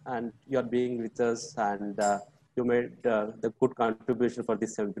Dinah, and you are being with us, and you made the good contribution for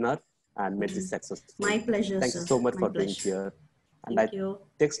this webinar and made this successful. My pleasure, Thanks sir. so much My for being pleasure. here. And Thank you.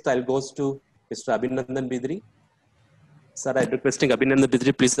 next I'll goes to Mr. Abhinandan Bidri. Sir, I'm requesting Abhinandan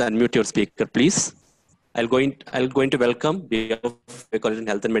Bidri, please unmute your speaker, please. I'll going to welcome the College in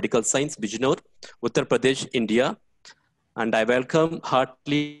Health and Medical Science, Bijnor, Uttar Pradesh, India. And I welcome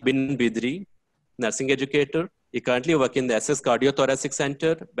heartily Abhinandan Bidri, nursing educator. He currently works in the SS Cardiothoracic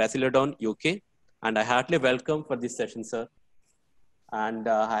Center, Basildon, UK. And I heartily welcome for this session, sir. And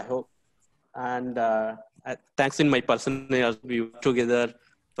I hope, and thanks in my person, we worked together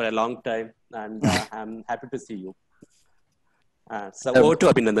for a long time, and I'm happy to see you. So over to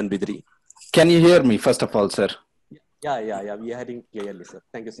Abhinandan Bidri. Can you hear me, first of all, sir? Yeah. We are hearing clearly, sir.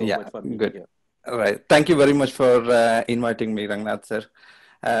 Thank you so much for being good. here. All right. Thank you very much for inviting me, Rangnath, sir.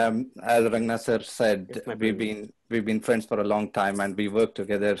 As Rangnath sir said, we've been friends for a long time, and we worked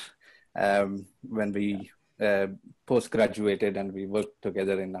together when we post-graduated, and we worked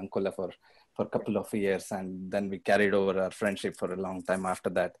together in Ankola for a couple of years, and then we carried over our friendship for a long time after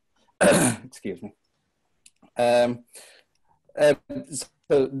that. Excuse me.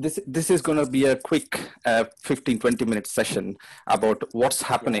 So this is going to be a quick 15-20 minute session about what's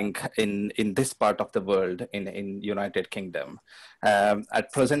happening in this part of the world in United Kingdom.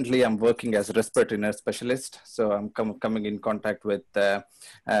 At presently, I'm working as a respiratory nurse specialist, so I'm coming in contact with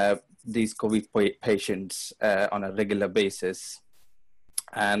these COVID patients on a regular basis.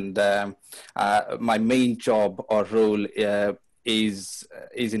 And my main job or role is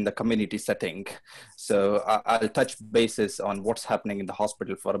in the community setting. So I'll touch bases on what's happening in the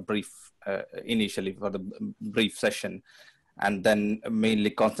hospital for a brief, initially for the brief session, and then mainly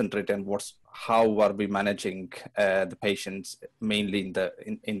concentrate on how are we managing the patients mainly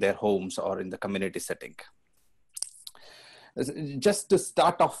in their homes or in the community setting. Just to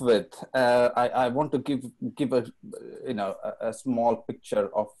start off with, I want to give a small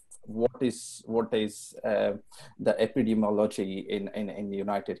picture of what is the epidemiology in the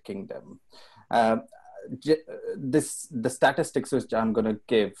United Kingdom. The statistics which I'm going to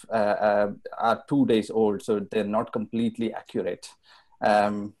give are 2 days old, so they're not completely accurate.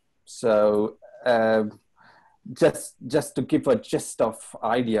 Just to give a gist of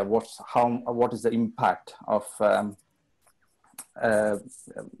idea, what is the impact of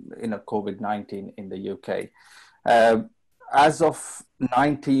COVID-19 in the UK. As of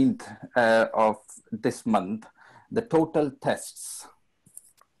 19th of this month, the total tests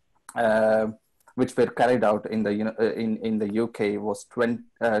which were carried out in the UK was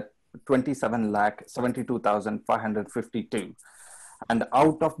 27,72,552, and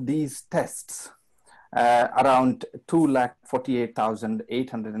out of these tests, around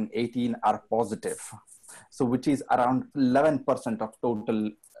 2,48,818 are positive. So, which is around 11% of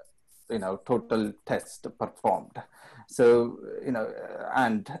total tests performed. So,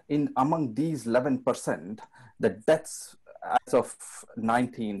 and among these 11%, the deaths as of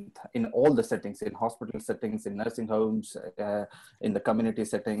 19th in all the settings, in hospital settings, in nursing homes, in the community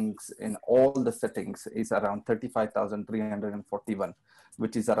settings, in all the settings is around 35,341,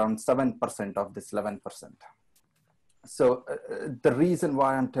 which is around 7% of this 11%. So the reason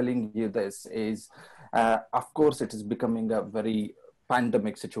why I'm telling you this is, of course, it is becoming a very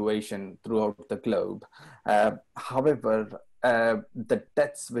pandemic situation throughout the globe. However, the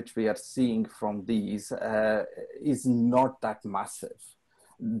deaths which we are seeing from these is not that massive.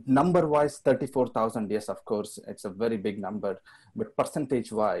 Number-wise, 34,000, yes, of course, it's a very big number. But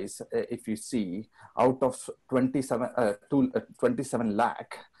percentage-wise, if you see, out of 27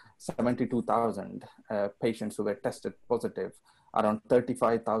 lakh, 72,000 patients who were tested positive, around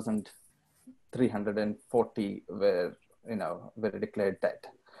 35,340 were declared dead.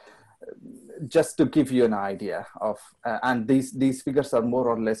 Just to give you an idea of, and these figures are more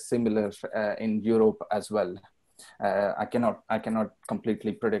or less similar in Europe as well. I cannot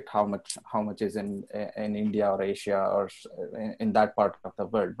completely predict how much is in India or Asia or in that part of the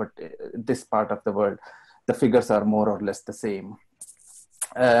world, but this part of the world, the figures are more or less the same.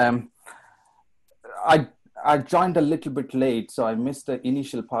 I joined a little bit late, so I missed the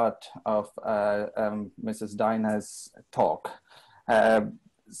initial part of Mrs. Dinah's talk.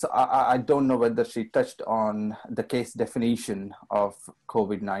 So I don't know whether she touched on the case definition of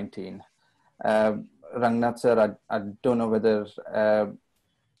COVID-19. Rangnath sir, I don't know whether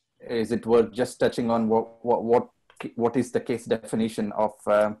is it worth just touching on what is the case definition of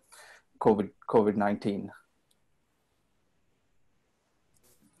COVID-19?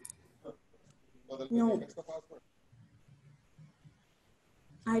 No,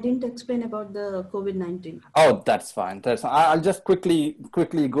 I didn't explain about the COVID-19. Oh, that's fine. I'll just quickly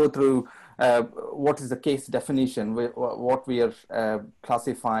go through what is the case definition, what we are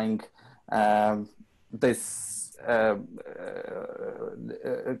classifying this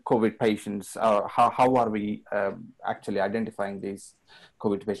COVID patients, how are we actually identifying these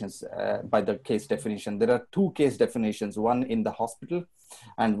COVID patients by the case definition. There are two case definitions, one in the hospital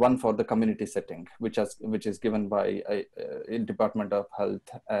and one for the community setting, which is given by a Department of Health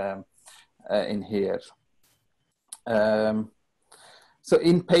in here. So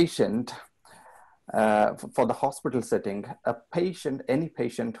inpatient, for the hospital setting, any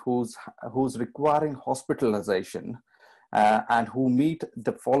patient who's requiring hospitalization and who meet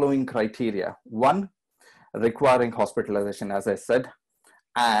the following criteria. One, requiring hospitalization, as I said,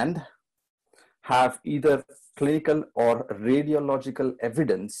 and have either clinical or radiological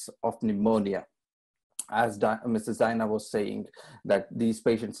evidence of pneumonia. As Mrs. Dinah was saying, that these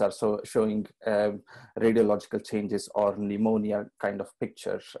patients are showing radiological changes or pneumonia kind of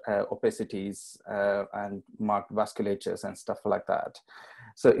pictures, opacities and marked vasculatures and stuff like that.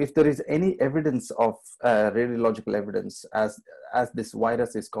 So if there is any evidence of radiological evidence as this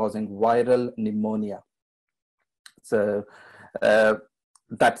virus is causing viral pneumonia, so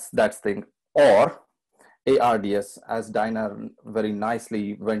that's thing. Or ARDS, as Dinah very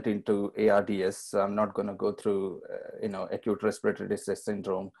nicely went into ARDS, so I'm not going to go through, acute respiratory distress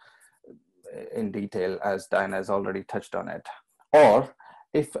syndrome in detail, as Dinah has already touched on it. Or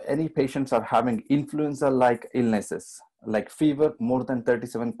if any patients are having influenza-like illnesses, like fever more than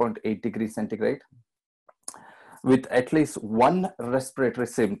 37.8 degrees centigrade, with at least one respiratory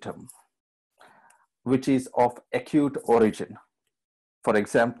symptom, which is of acute origin. For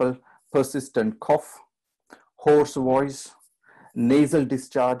example, persistent cough, hoarse voice, nasal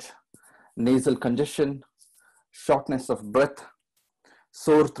discharge, nasal congestion, shortness of breath,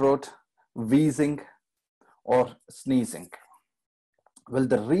 sore throat, wheezing, or sneezing. Well,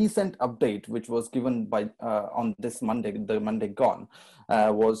 the recent update, which was given by on this Monday, the Monday gone,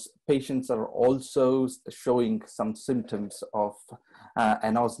 was patients are also showing some symptoms of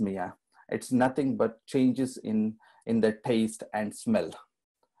anosmia. It's nothing but changes in their taste and smell.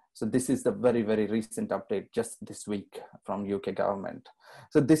 So this is the very, very recent update just this week from UK government.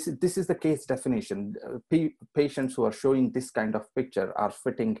 So this is the case definition. Patients who are showing this kind of picture are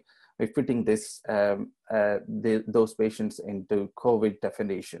fitting this those patients into COVID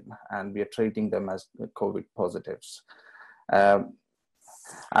definition, and we are treating them as COVID positives.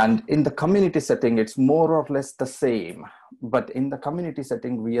 And in the community setting, it's more or less the same. But in the community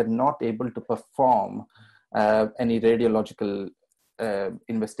setting, we are not able to perform any radiological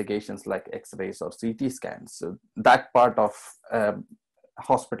investigations like X-rays or CT scans. So that part of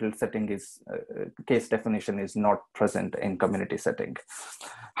hospital setting is case definition is not present in community setting.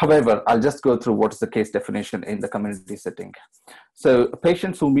 However, I'll just go through what is the case definition in the community setting. So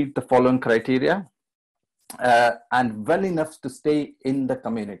patients who meet the following criteria and well enough to stay in the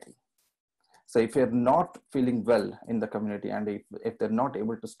community. So if you're not feeling well in the community, and if they're not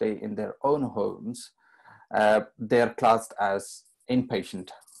able to stay in their own homes, they're classed as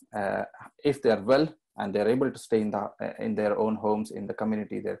inpatient. If they're well and they're able to stay in their own homes in the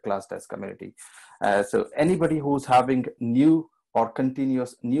community, they're classed as community. So anybody who's having new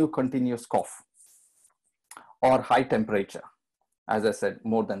continuous cough or high temperature, as I said,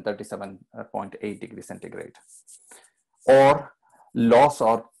 more than 37.8 degrees centigrade, or loss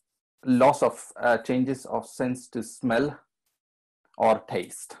of changes of sense to smell or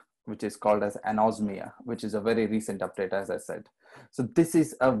taste, which is called as anosmia, which is a very recent update, as I said. So this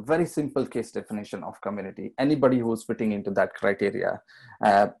is a very simple case definition of community. Anybody who's fitting into that criteria,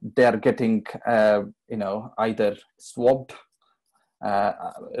 they are getting, either swabbed,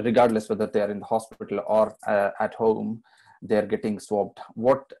 regardless whether they are in the hospital or at home. They're getting swabbed.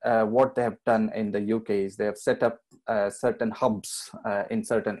 What they have done in the UK is they have set up certain hubs in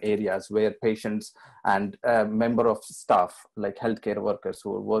certain areas where patients and member of staff, like healthcare workers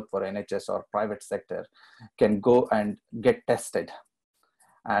who work for NHS or private sector, can go and get tested.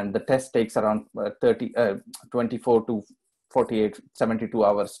 And the test takes around 24 to 48, 72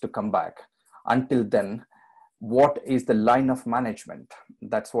 hours to come back. Until then, what is the line of management?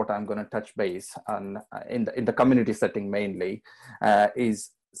 That's what I'm going to touch base on in the community setting mainly, is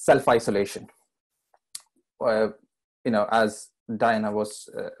self-isolation. As Diana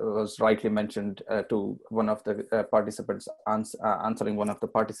was rightly mentioned to one of the participants, answering one of the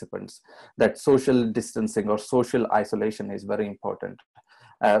participants, that social distancing or social isolation is very important.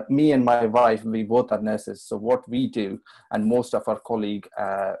 Me and my wife, we both are nurses. So what we do, and most of our colleague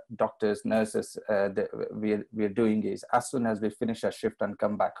doctors, nurses, we're doing is, as soon as we finish our shift and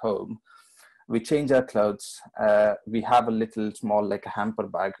come back home, we change our clothes. We have a little small, like a hamper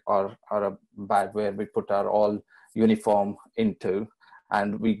bag or a bag where we put our all uniform into,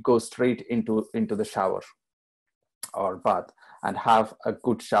 and we go straight into the shower or bath and have a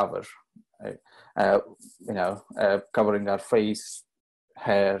good shower, covering our face,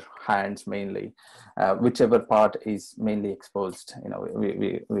 hair, hands mainly, whichever part is mainly exposed.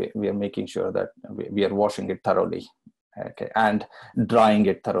 We are making sure that we are washing it thoroughly, okay, and drying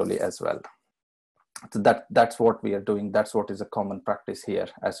it thoroughly as well. So that's what we are doing. That's what is a common practice here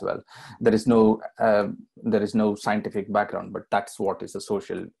as well. There is no scientific background, but that's what is a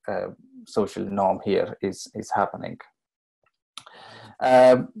social norm here is happening.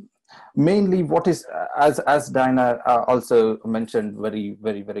 Mainly what is, as Diana also mentioned very,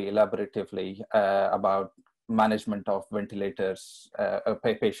 very, very elaboratively about management of ventilators,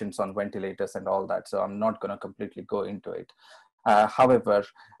 patients on ventilators and all that. So I'm not going to completely go into it. However,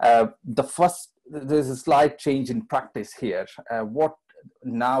 there's a slight change in practice here. What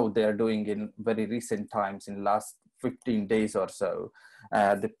now they're doing in very recent times, in last 15 days or so,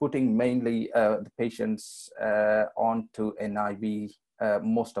 they're putting mainly the patients onto NIV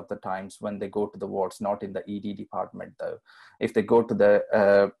most of the times when they go to the wards, not in the ED department though. If they go to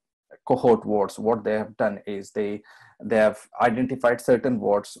the cohort wards, what they have done is they have identified certain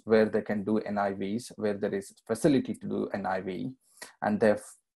wards where they can do NIVs, where there is facility to do NIV, and they've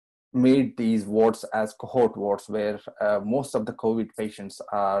made these wards as cohort wards where most of the COVID patients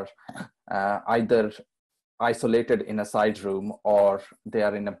are either isolated in a side room or they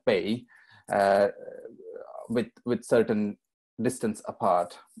are in a bay with certain distance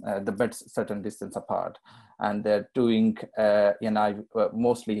apart, the beds certain distance apart, and they're doing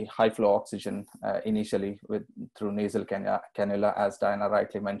mostly high flow oxygen initially through nasal cannula, as Diana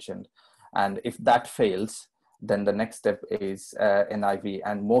rightly mentioned. And if that fails, then the next step is NIV,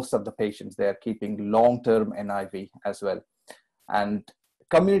 and most of the patients, they're keeping long-term NIV as well. And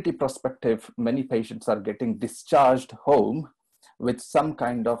community perspective, many patients are getting discharged home with some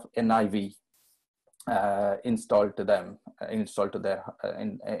kind of NIV installed to their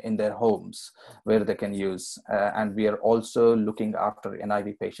in their homes where they can use, and we are also looking after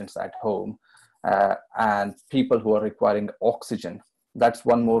NIV patients at home and people who are requiring oxygen. That's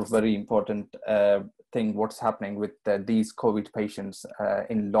one more very important thing. What's happening with these COVID patients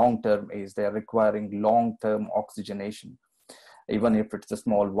in long term is they're requiring long-term oxygenation, even if it's a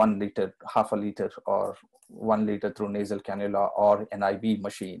small 1 liter, half a liter, or 1 liter through nasal cannula or NIV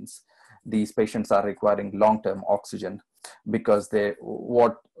machines. These patients are requiring long-term oxygen because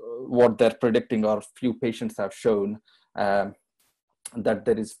what they're predicting, or few patients have shown that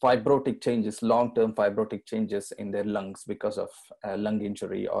there is fibrotic changes, long-term fibrotic changes in their lungs because of lung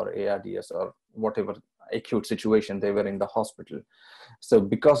injury or ARDS or whatever acute situation they were in the hospital. So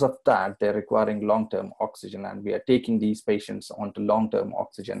because of that, they're requiring long-term oxygen, and we are taking these patients onto long-term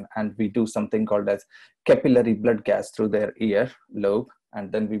oxygen, and we do something called as capillary blood gas through their ear lobe,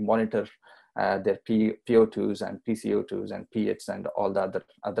 and then we monitor their PO2s and PCO2s and pH and all the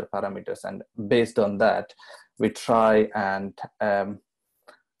other parameters, and based on that we try and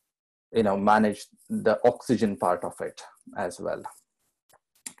manage the oxygen part of it as well.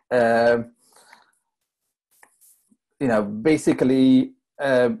 Basically,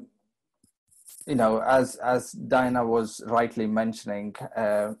 as Diana was rightly mentioning,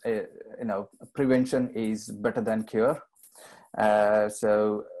 prevention is better than cure.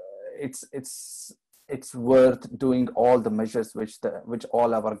 So it's worth doing all the measures which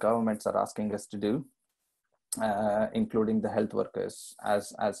all our governments are asking us to do, including the health workers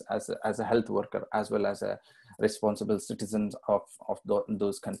as a health worker, as well as a responsible citizens of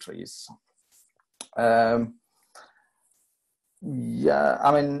those countries. Yeah,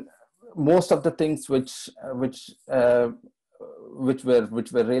 I mean, most of the things which were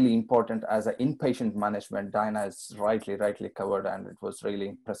really important as an inpatient management, Diana has rightly covered, and it was really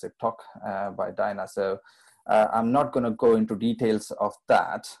impressive talk by Diana. So I'm not going to go into details of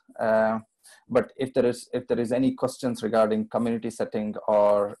that. But if there is any questions regarding community setting,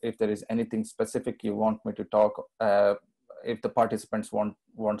 or if there is anything specific you want me to talk, if the participants want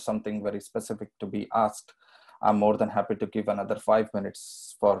something very specific to be asked, I'm more than happy to give another 5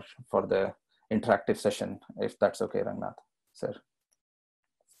 minutes for the interactive session, if that's okay, Rangnath, sir.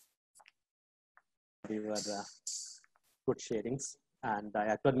 Your good sharings, and I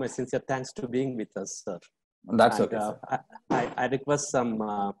accord my sincere thanks to being with us, sir. That's And, okay, sir. I request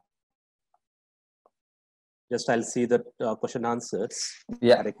some. Just I'll see the question answers.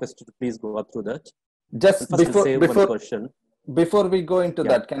 Yeah. I request you to please go through that. Just First, I'll say one question. Before we go into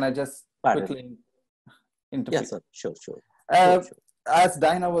Yeah. that, can I just quickly interfere? Yes, sir. Sure. As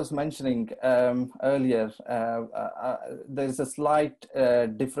Dinah was mentioning earlier, there's a slight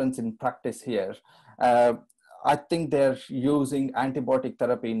difference in practice here. I think they're using antibiotic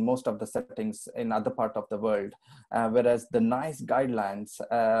therapy in most of the settings in other part of the world, whereas the NICE guidelines,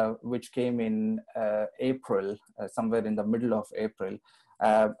 which came in April, somewhere in the middle of April,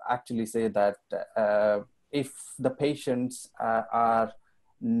 actually say that if the patients are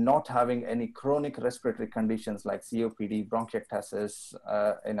not having any chronic respiratory conditions like COPD, bronchiectasis,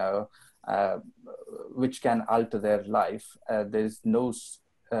 which can alter their life, there's no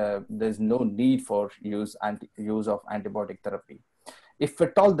need for use of antibiotic therapy. If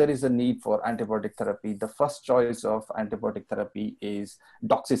at all there is a need for antibiotic therapy, the first choice of antibiotic therapy is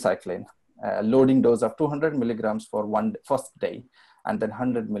doxycycline, loading dose of 200 milligrams for first day, and then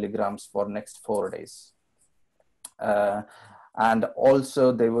 100 milligrams for next 4 days. And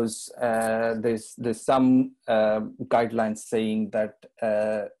also there was there's some guidelines saying that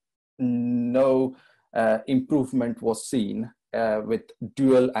no improvement was seen with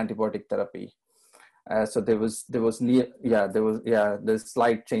dual antibiotic therapy. So there's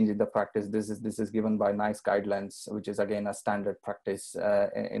slight change in the practice. This is given by NICE guidelines, which is again a standard practice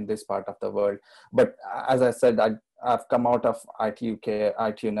in this part of the world. But as I said, I've come out of ITU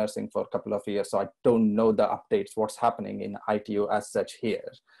nursing for a couple of years, so I don't know the updates, what's happening in ITU as such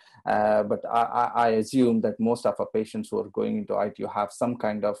here. But I assume that most of our patients who are going into ITU have some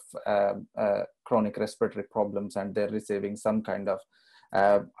kind of chronic respiratory problems, and they're receiving some kind of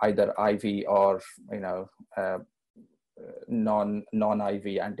either IV or non-IV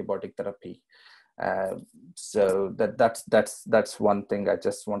antibiotic therapy. So that's one thing I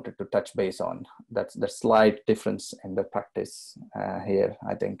just wanted to touch base on. That's the slight difference in the practice here,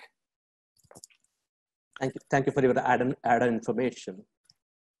 I think. Thank you for your added information.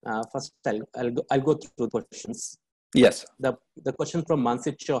 First, I'll go through the questions. Yes. The question from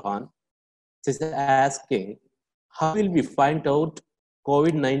Mansit Chauhan is asking, how will we find out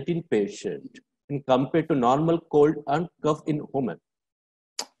COVID-19 patient in compared to normal cold and cough in human?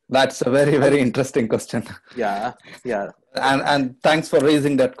 That's a very, very interesting question. Yeah. And thanks for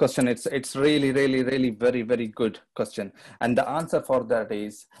raising that question. It's really, really, really very, very good question. And the answer for that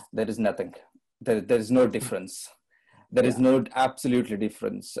is there is nothing. There is no difference. There is no absolutely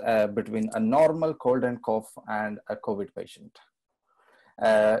difference between a normal cold and cough and a COVID patient.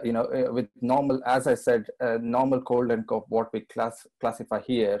 With normal, as I said, normal cold and cough, what we classify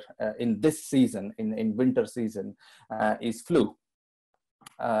here in this season, in winter season, is flu.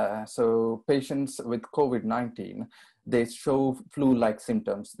 So patients with COVID-19, they show flu-like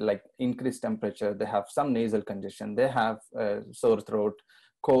symptoms like increased temperature, they have some nasal congestion, they have sore throat.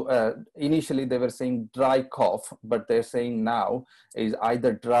 Initially they were saying dry cough, but they're saying now is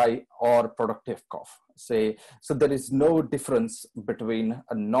either dry or productive cough. So there is no difference between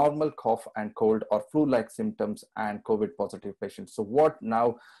a normal cough and cold or flu-like symptoms and COVID positive patients. So what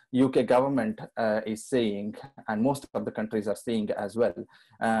now UK government is saying, and most of the countries are saying as well,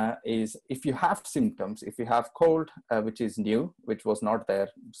 is if you have symptoms, if you have cold, which is new, which was not there,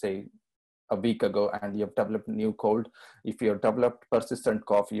 say, a week ago, and you've developed new cold, if you've developed persistent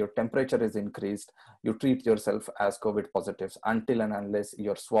cough, your temperature is increased, you treat yourself as COVID positives until and unless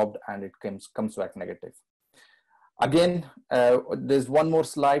you're swabbed and it comes back negative. Again, there's one more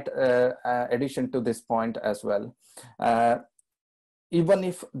slight addition to this point as well. Even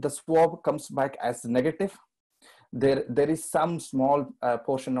if the swab comes back as negative, there is some small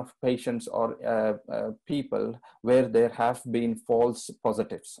portion of patients or people where there have been false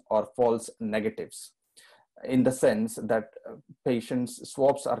positives or false negatives, in the sense that patients'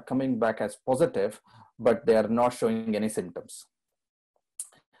 swabs are coming back as positive, but they are not showing any symptoms.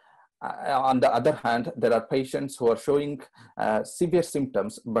 On the other hand, there are patients who are showing severe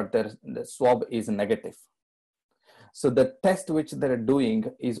symptoms, but the swab is negative. So the test which they're doing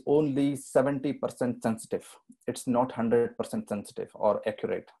is only 70% sensitive. It's not 100% sensitive or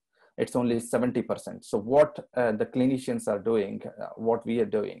accurate. it's only 70%. So what the clinicians are doing, what we are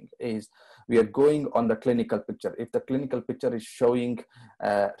doing is we are going on the clinical picture. If the clinical picture is showing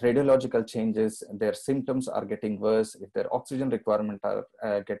radiological changes, their symptoms are getting worse, if their oxygen requirement are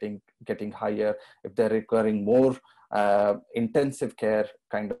getting higher, if they're requiring more intensive care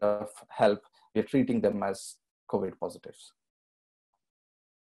kind of help, we're treating them as COVID positives.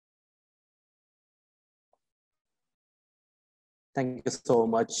 Thank you so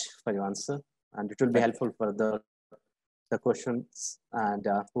much for your answer, and it will be helpful for the questions and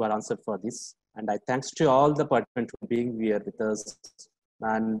who are answered for this. And I thanks to all the participants for being here with us.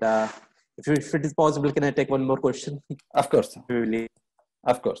 And if it is possible, can I take one more question? Of course. Really?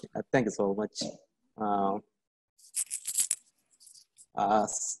 Of course. Thank you so much.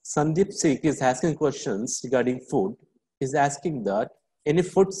 Sandeep Sikh is asking questions regarding food. He's asking that any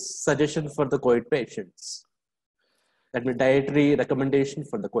food suggestion for the COVID patients? That means dietary recommendation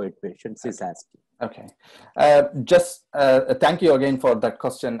for the COVID patients is asking. Okay. Just thank you again for that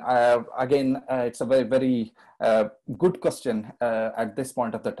question. Again, it's a very, very good question at this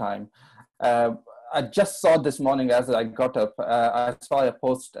point of the time. I just saw this morning as I got up, I saw a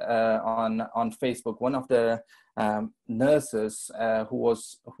post on Facebook. One of the nurses who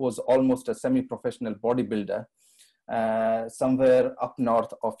was almost a semi-professional bodybuilder somewhere up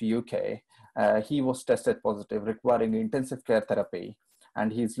north of UK. He was tested positive, requiring intensive care therapy,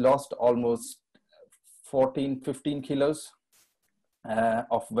 and he's lost almost 15 kilos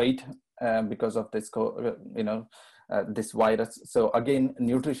of weight because of this, this virus. So again,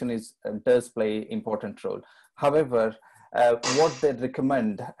 nutrition does play important role. However, what they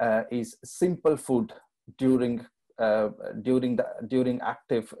recommend is simple food during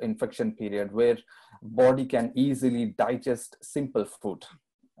active infection period, where body can easily digest simple food.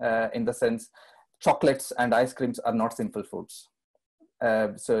 In the sense, chocolates and ice creams are not simple foods.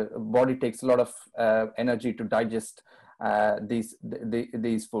 So body takes a lot of energy to digest these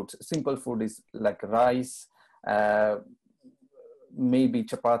foods. Simple food is like rice, maybe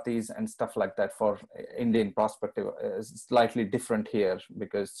chapatis and stuff like that. For Indian perspective, slightly different here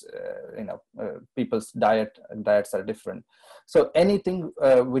because people's diets are different. So anything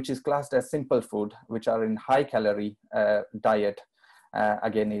which is classed as simple food, which are in high calorie diet,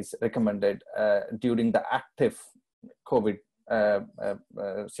 again is recommended during the active COVID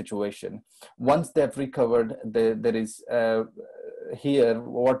situation. Once they've recovered, there is here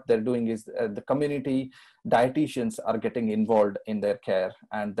what they're doing is the community dietitians are getting involved in their care,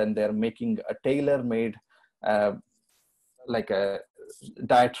 and then they're making a tailor-made like a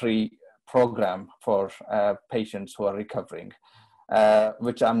dietary program for patients who are recovering.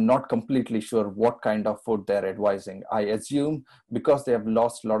 Which I'm not completely sure what kind of food they're advising. I assume because they have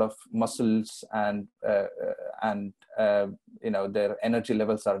lost a lot of muscles and their energy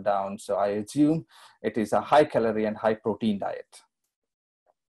levels are down. So I assume it is a high calorie and high protein diet.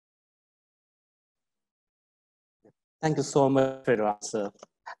 Thank you so much for your answer.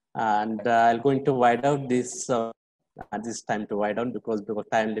 And I'm going to wide out this time to wide down because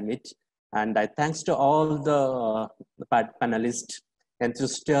time limit. And I thanks to all the panelists.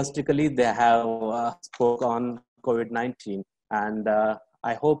 Enthusiastically, they have spoke on COVID-19, and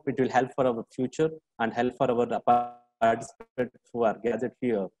I hope it will help for our future and help for our participants who are gathered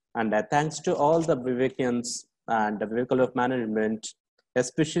here. And thanks to all the Vivekians and the Vivek of Management,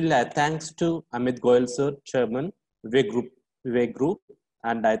 especially thanks to Amit Goyal sir, Chairman, Vivek Group,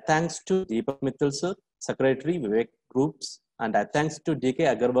 and I thanks to Deepak Mittal sir, Secretary, Vivek Groups, and I thanks to DK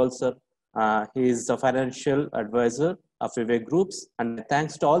Agarwal sir. He is the financial advisor of Vivek Groups, and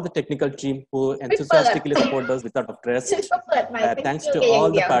thanks to all the technical team who enthusiastically support us without rest. Thanks to all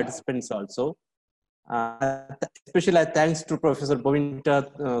the participants also. Especially thanks to Professor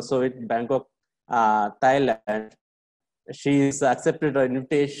Bovinta Soviet Bangkok, Thailand. She's accepted our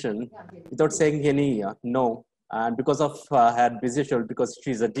invitation without saying any no. And because of her busy schedule, because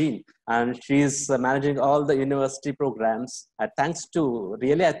she's a dean and she's managing all the university programs. Thanks to all the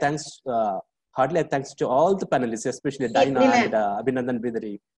panelists, especially Dina and Abhinandan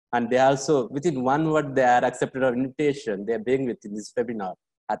Bidari. And they also, within one word, they are accepted our invitation. They are being within this webinar.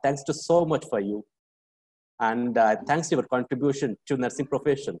 Thanks to so much for you. And thanks to your contribution to nursing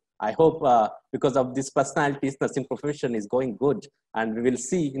profession. I hope because of these personalities, nursing profession is going good. And we will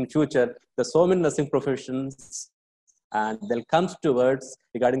see in future, there's so many nursing professions and they'll come towards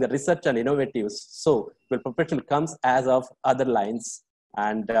regarding the research and innovatives. So the profession comes as of other lines.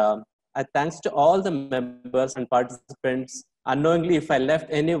 And thanks to all the members and participants. Unknowingly, if I left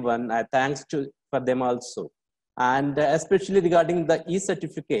anyone, I thanks for them also. And especially regarding the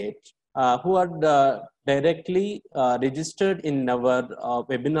e-certificate, who are directly registered in our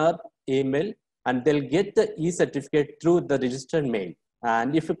webinar email, and they'll get the e-certificate through the registered mail.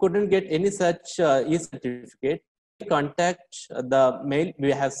 And if you couldn't get any such e-certificate, contact the mail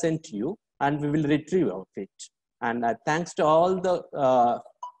we have sent to you, and we will retrieve of it. And thanks to all the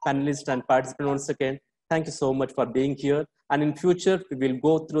panelists and participants once again. Thank you so much for being here. And in future, we will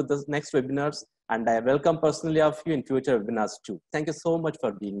go through the next webinars, and I welcome personally of you in future webinars too. Thank you so much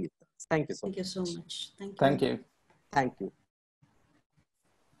for being with us. Thank you so much. Thank you so much. Thank you. Thank you. Thank you.